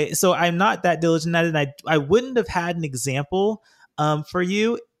say, so I'm not that diligent at it, and I wouldn't have had an example for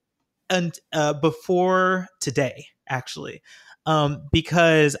you and before today, actually,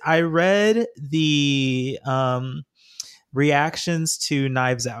 because I read the reactions to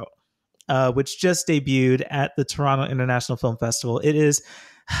Knives Out. Which just debuted at the Toronto International Film Festival. It is,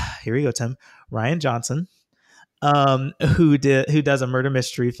 here we go, Tim, Rian Johnson, who does a murder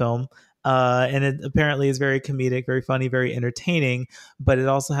mystery film. And it apparently is very comedic, very funny, very entertaining, but it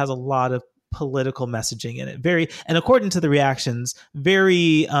also has a lot of political messaging in it. And according to the reactions,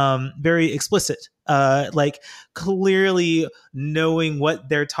 very explicit, like clearly knowing what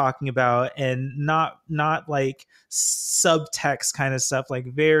they're talking about and not like subtext kind of stuff, like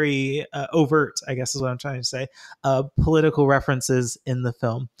very overt, I guess is what I'm trying to say, political references in the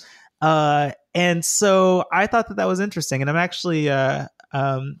film. And so I thought that was interesting. And I'm actually a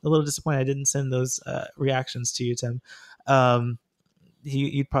little disappointed I didn't send those reactions to you, Tim.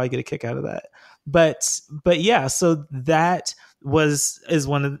 You'd probably get a kick out of that. But yeah, so that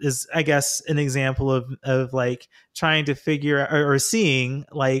is I guess an example of like trying to figure out or seeing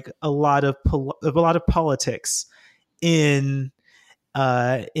like a lot of politics in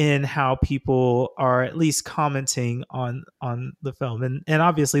how people are at least commenting on the film. And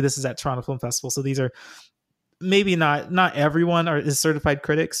obviously this is at Toronto Film Festival, so these are maybe not everyone is certified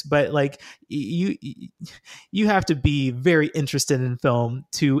critics, but like you have to be very interested in film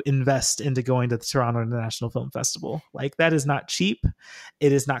to invest into going to the Toronto International Film Festival. Like that is not cheap.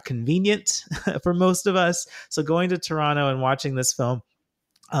 It is not convenient for most of us. So going to Toronto and watching this film,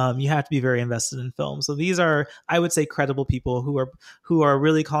 You have to be very invested in film. So these are, I would say, credible people who are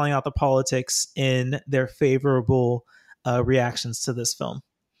really calling out the politics in their favorable reactions to this film.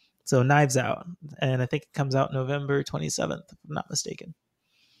 So Knives Out, and I think it comes out November 27th, if I'm not mistaken.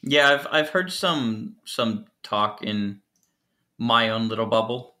 Yeah, I've heard some talk in my own little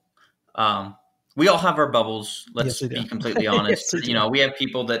bubble. We all have our bubbles. Let's Yes, we do. be completely honest. Yes, we do. We have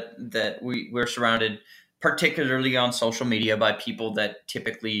people that we're surrounded, particularly on social media, by people that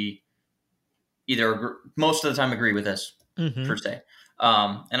typically either most of the time agree with us, per se.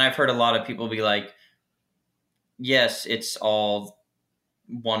 And I've heard a lot of people be like, yes, it's all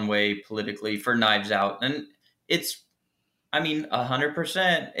one way politically for Knives Out. And it's, I mean,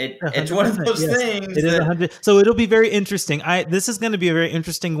 100%. It's one of those things. It is 100. So it'll be very interesting. This is going to be a very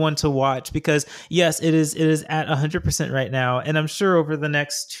interesting one to watch because yes, it is at 100% right now, and I'm sure over the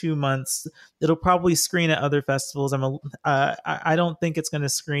next 2 months it'll probably screen at other festivals. I don't think it's going to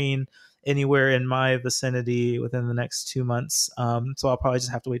screen anywhere in my vicinity within the next 2 months. So I'll probably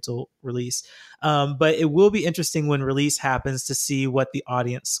just have to wait till release. But it will be interesting when release happens to see what the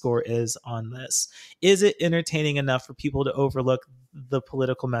audience score is on this. Is it entertaining enough for people to overlook the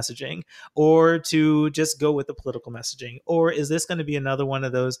political messaging or to just go with the political messaging? Or is this going to be another one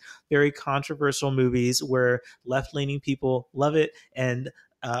of those very controversial movies where left-leaning people love it and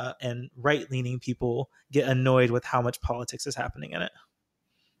right-leaning people get annoyed with how much politics is happening in it?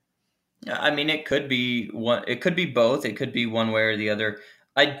 I mean, it could be one. It could be both. It could be one way or the other.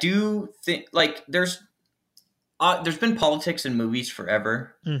 I do think like there's been politics in movies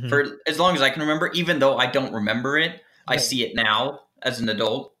forever, for as long as I can remember. Even though I don't remember it, I see it now as an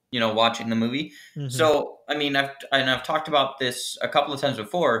adult, watching the movie. So I mean, I've talked about this a couple of times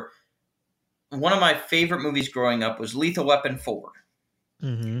before. One of my favorite movies growing up was Lethal Weapon 4,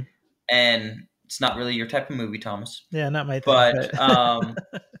 and it's not really your type of movie, Thomas. Yeah, not my thing. But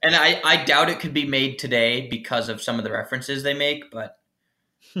and I doubt it could be made today because of some of the references they make. But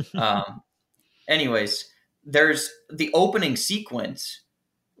anyways, there's the opening sequence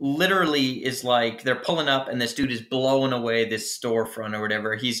literally is like they're pulling up and this dude is blowing away this storefront or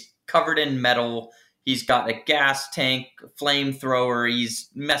whatever. He's covered in metal. He's got a gas tank, flamethrower. He's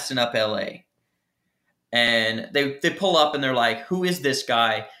messing up LA. And they pull up and they're like, who is this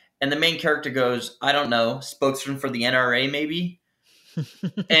guy? And the main character goes, I don't know, spokesman for the NRA maybe.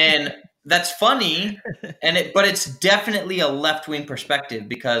 And that's funny, but it's definitely a left-wing perspective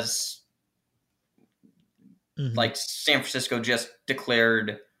because like San Francisco just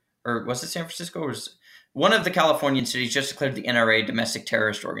declared, or was it San Francisco? Or was one of the Californian cities just declared the NRA domestic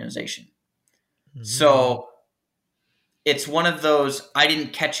terrorist organization. So it's one of those, I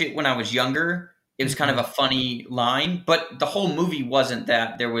didn't catch it when I was younger. It was kind of a funny line, but the whole movie wasn't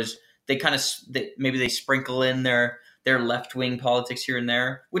that. Maybe they sprinkle in their left-wing politics here and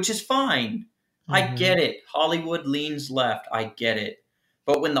there, which is fine. I get it. Hollywood leans left. I get it.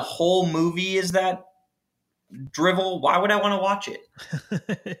 But when the whole movie is that drivel, why would I want to watch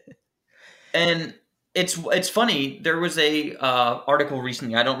it? And it's funny. There was a article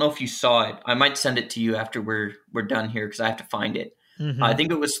recently. I don't know if you saw it. I might send it to you after we're done here because I have to find it. I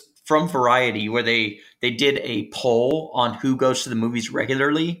think it was from Variety where they did a poll on who goes to the movies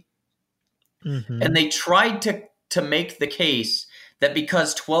regularly. And they tried to make the case that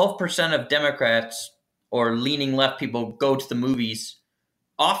because 12% of Democrats or leaning left people go to the movies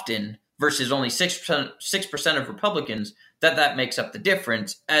often versus only 6% of Republicans, that makes up the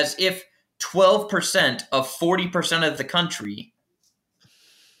difference, as if 12% of 40% of the country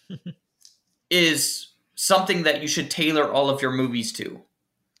is something that you should tailor all of your movies to.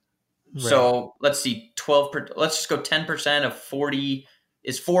 Right. So let's see, let's just go 10% of 40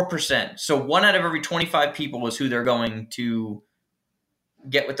 is 4%. So 1 out of every 25 people is who they're going to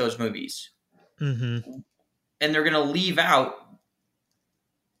get with those movies. And they're going to leave out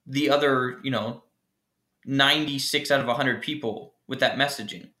the other, 96 out of 100 people with that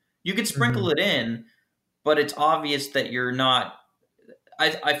messaging. You could sprinkle it in, but it's obvious that you're not.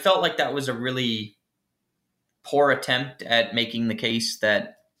 I felt like that was a really poor attempt at making the case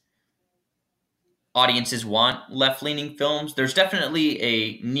that audiences want left-leaning films. There's definitely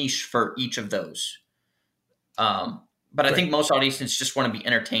a niche for each of those. But I think most audiences just want to be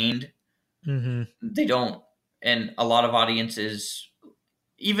entertained. They don't. And a lot of audiences,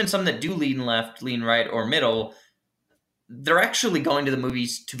 even some that do lean left, lean right, or middle, they're actually going to the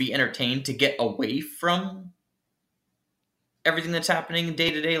movies to be entertained, to get away from everything that's happening in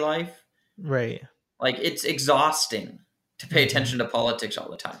day-to-day life. Right. Like, it's exhausting to pay attention to politics all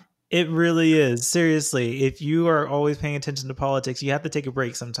the time. It really is. Seriously, if you are always paying attention to politics, you have to take a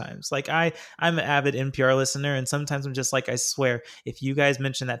break sometimes. Like I'm an avid NPR listener, and sometimes I'm just like, I swear, if you guys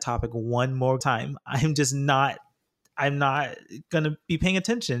mention that topic one more time, I'm not going to be paying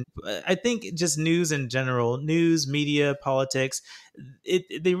attention. I think just news in general, news, media, politics,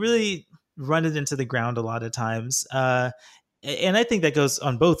 they really run it into the ground a lot of times. And I think that goes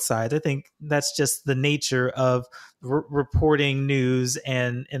on both sides. I think that's just the nature of reporting news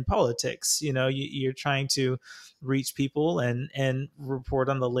and politics. You know, you're trying to reach people and report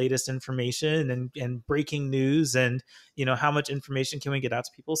on the latest information and breaking news, and you know, how much information can we get out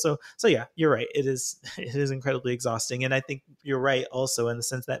to people. So yeah, you're right. It is it is incredibly exhausting, and I think you're right also in the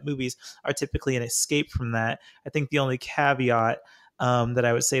sense that movies are typically an escape from that. I think the only caveat that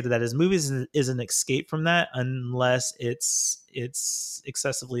I would say to that is movies is an escape from that unless it's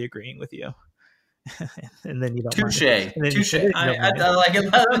excessively agreeing with you, and then you don't Touche, mind. And then touche. you don't mind. I like it.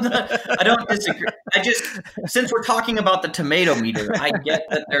 I don't disagree. I just, since we're talking about the tomato meter, I get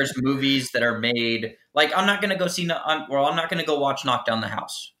that there's movies that are made. Like, I'm not going to go see, I'm not going to go watch Knock Down the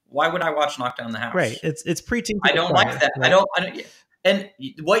House. Why would I watch Knock Down the House? Right. It's preaching. I don't like that. Right? I don't. And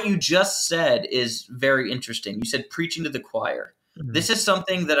what you just said is very interesting. You said preaching to the choir. Mm-hmm. This is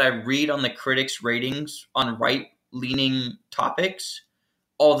something that I read on the critics' ratings on right-leaning topics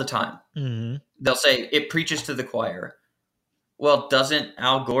all the time. Mm-hmm. They'll say it preaches to the choir. Well, doesn't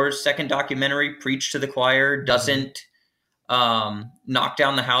Al Gore's second documentary preach to the choir? Doesn't Knock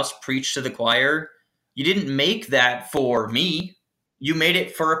Down the House preach to the choir? You didn't make that for me. You made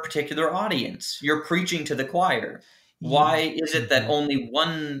it for a particular audience. You're preaching to the choir. Why is it that only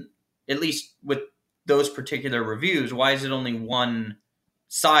one, at least with those particular reviews, why is it only one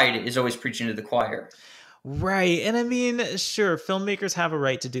side is always preaching to the choir? Right. And I mean, sure, filmmakers have a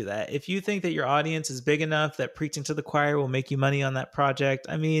right to do that. If you think that your audience is big enough that preaching to the choir will make you money on that project,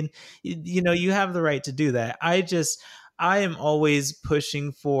 I mean, you know, you have the right to do that. I am always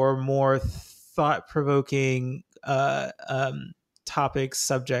pushing for more thought-provoking topics,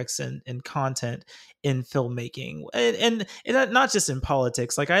 subjects, and content in filmmaking, and not just in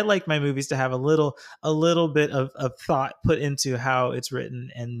politics. Like, I like my movies to have a little bit of thought put into how it's written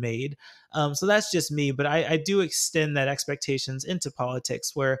and made. So that's just me, but I do extend that expectations into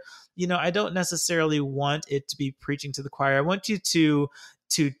politics, where, you know, I don't necessarily want it to be preaching to the choir. I want you to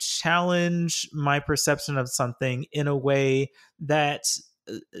challenge my perception of something in a way that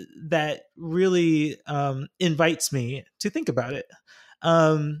really invites me to think about it,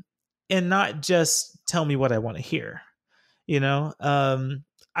 and not just tell me what I want to hear. You know,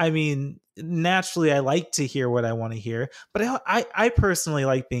 I mean, naturally, I like to hear what I want to hear, but I personally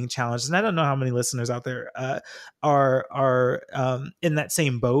like being challenged, and I don't know how many listeners out there are in that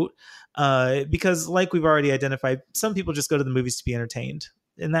same boat, because, like we've already identified, some people just go to the movies to be entertained.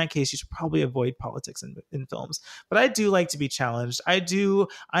 In that case, you should probably avoid politics in films. But I do like to be challenged. I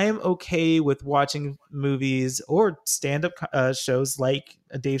am okay with watching movies or stand-up shows like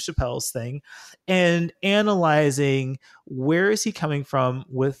Dave Chappelle's thing and analyzing where is he coming from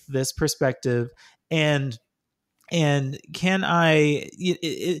with this perspective, and can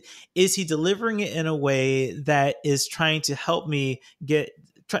is he delivering it in a way that is trying to help me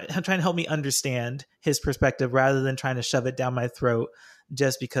trying to help me understand his perspective, rather than trying to shove it down my throat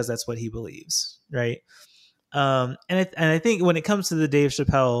just because that's what he believes, right? And I think when it comes to the Dave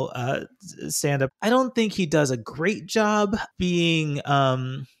Chappelle stand-up, I don't think he does a great job being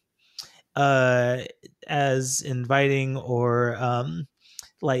as inviting or I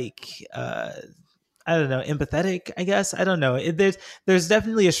don't know, empathetic, I guess. I don't know. There's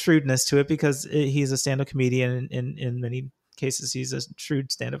definitely a shrewdness to it, because he's a stand-up comedian. In many cases, he's a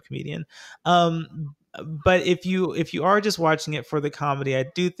shrewd stand-up comedian. But if you are just watching it for the comedy, I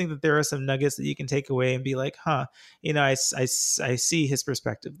do think that there are some nuggets that you can take away and be like, huh, you know, I see his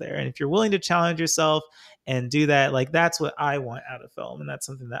perspective there. And if you're willing to challenge yourself and do that, like, that's what I want out of film. And that's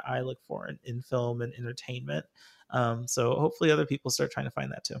something that I look for in film and entertainment. So hopefully other people start trying to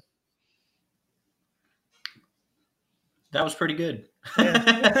find that too. That was pretty good.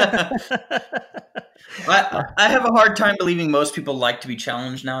 Yeah. I have a hard time believing most people like to be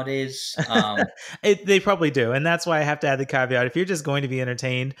challenged nowadays. They probably do. And that's why I have to add the caveat. If you're just going to be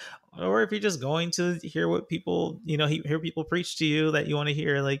entertained, or if you're just going to hear what people, you know, hear people preach to you that you want to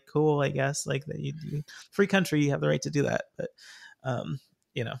hear, like, cool, I guess, like, that you free country, you have the right to do that. But,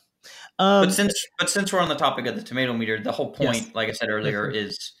 you know. But since we're on the topic of the tomato meter, the whole point, yes, like I said earlier,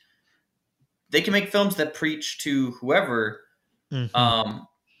 is they can make films that preach to whoever. Mm-hmm.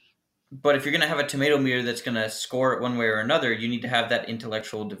 But if you're going to have a tomato meter that's going to score it one way or another, you need to have that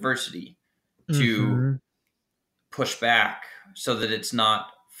intellectual diversity to push back, so that it's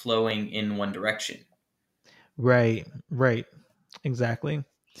not flowing in one direction. Right. Exactly.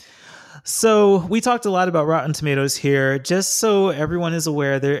 So we talked a lot about Rotten Tomatoes here. Just so everyone is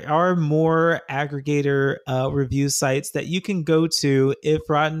aware, there are more aggregator review sites that you can go to if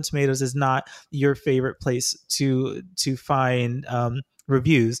Rotten Tomatoes is not your favorite place to find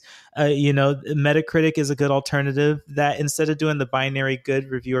reviews. Metacritic is a good alternative. That instead of doing the binary good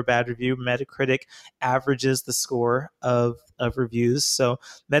review or bad review, Metacritic averages the score of reviews. So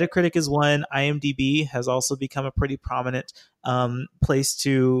Metacritic is one. IMDb has also become a pretty prominent place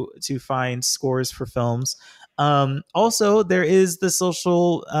to find scores for films. Also, there is the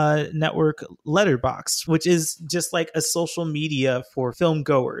social network Letterboxd, which is just like a social media for film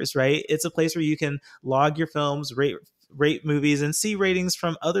goers, right? It's a place where you can log your films, rate movies, and see ratings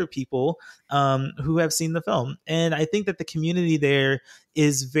from other people who have seen the film. And I think that the community there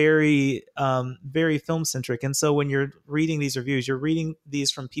is very, very film centric. And so when you're reading these reviews, you're reading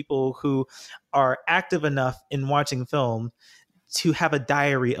these from people who are active enough in watching film to have a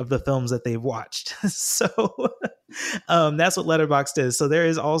diary of the films that they've watched. So that's what Letterboxd is. So there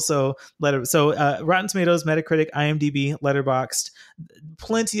is also Rotten Tomatoes, Metacritic, IMDb, Letterboxd,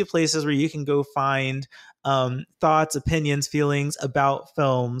 plenty of places where you can go find thoughts, opinions, feelings about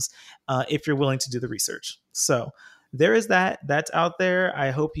films if you're willing to do the research. So there is that's out there.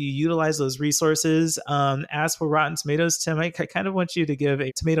 I hope you utilize those resources. As for Rotten Tomatoes, Tim, I kind of want you to give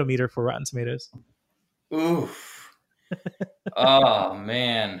a tomato meter for Rotten Tomatoes. Oof. Oh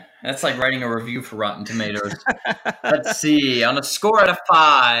man, that's like writing a review for Rotten Tomatoes. Let's see, on a score out of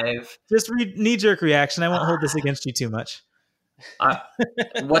 5. Just knee-jerk reaction. I won't hold this against you too much.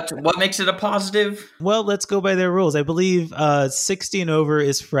 What makes it a positive? Well, let's go by their rules. I believe 60 and over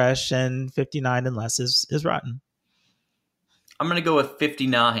is fresh, and 59 and less is rotten. I'm gonna go with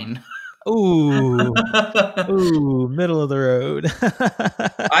 59. Ooh, middle of the road.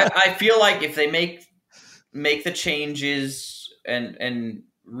 I feel like if they make the changes and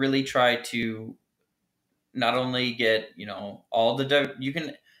really try to not only get, all the you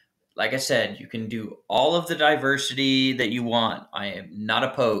can, like I said, you can do all of the diversity that you want. I am not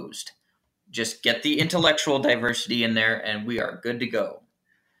opposed. Just get the intellectual diversity in there and we are good to go.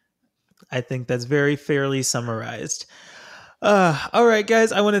 I think that's very fairly summarized. All right,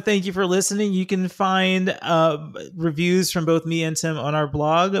 guys, I want to thank you for listening. You can find reviews from both me and Tim on our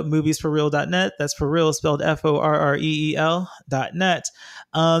blog, moviesforreal.net. That's for real spelled FORREEL.net.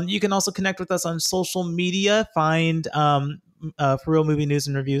 You can also connect with us on social media. Find For Real Movie News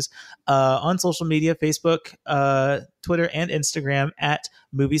and Reviews on social media, Facebook, Twitter, and Instagram at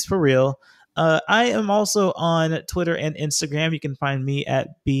Movies for Real. I am also on Twitter and Instagram. You can find me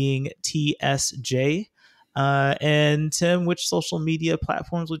at being TSJ. And Tim, which social media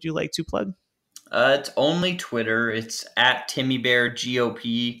platforms would you like to plug? It's only Twitter. It's at Timmy Bear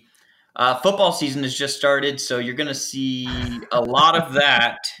GOP. Football season has just started, so you're going to see a lot of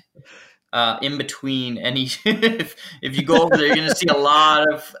that in between any. if you go over there, you're going to see a lot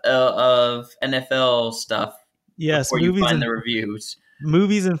of NFL stuff. Yes, before you find the reviews.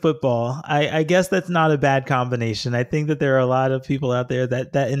 Movies and football. I guess that's not a bad combination. I think that there are a lot of people out there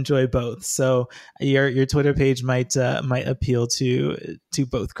that enjoy both. So your Twitter page might appeal to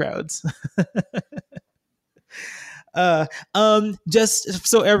both crowds. Just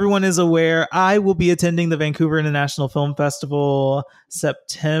so everyone is aware, I will be attending the Vancouver International Film Festival starting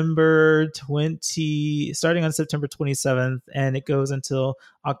on September 27th, and it goes until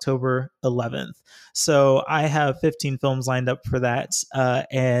October 11th. So I have 15 films lined up for that,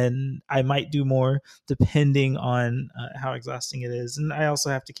 and I might do more depending on how exhausting it is. And I also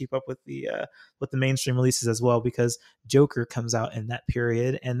have to keep up with the mainstream releases as well, because Joker comes out in that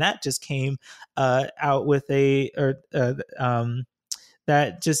period, and that just came out with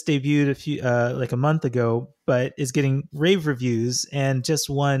that just debuted a month ago, but is getting rave reviews and just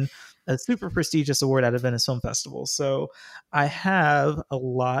won a super prestigious award at a Venice Film Festival. So I have a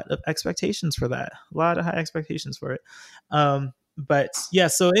lot of expectations for that, a lot of high expectations for it. But yeah,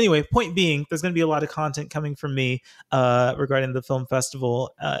 so anyway, point being, there's going to be a lot of content coming from me regarding the film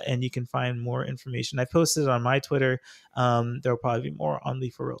festival, and you can find more information. I posted it on my Twitter. There will probably be more on the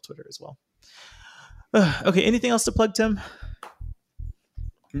For Real Twitter as well. Okay, anything else to plug, Tim?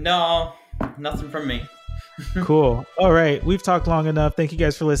 No, nothing from me. Cool. All right, we've talked long enough. Thank you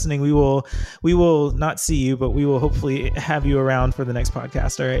guys for listening. We will not see you, but we will hopefully have you around for the next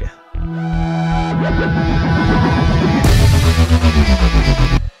podcast. All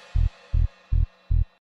right.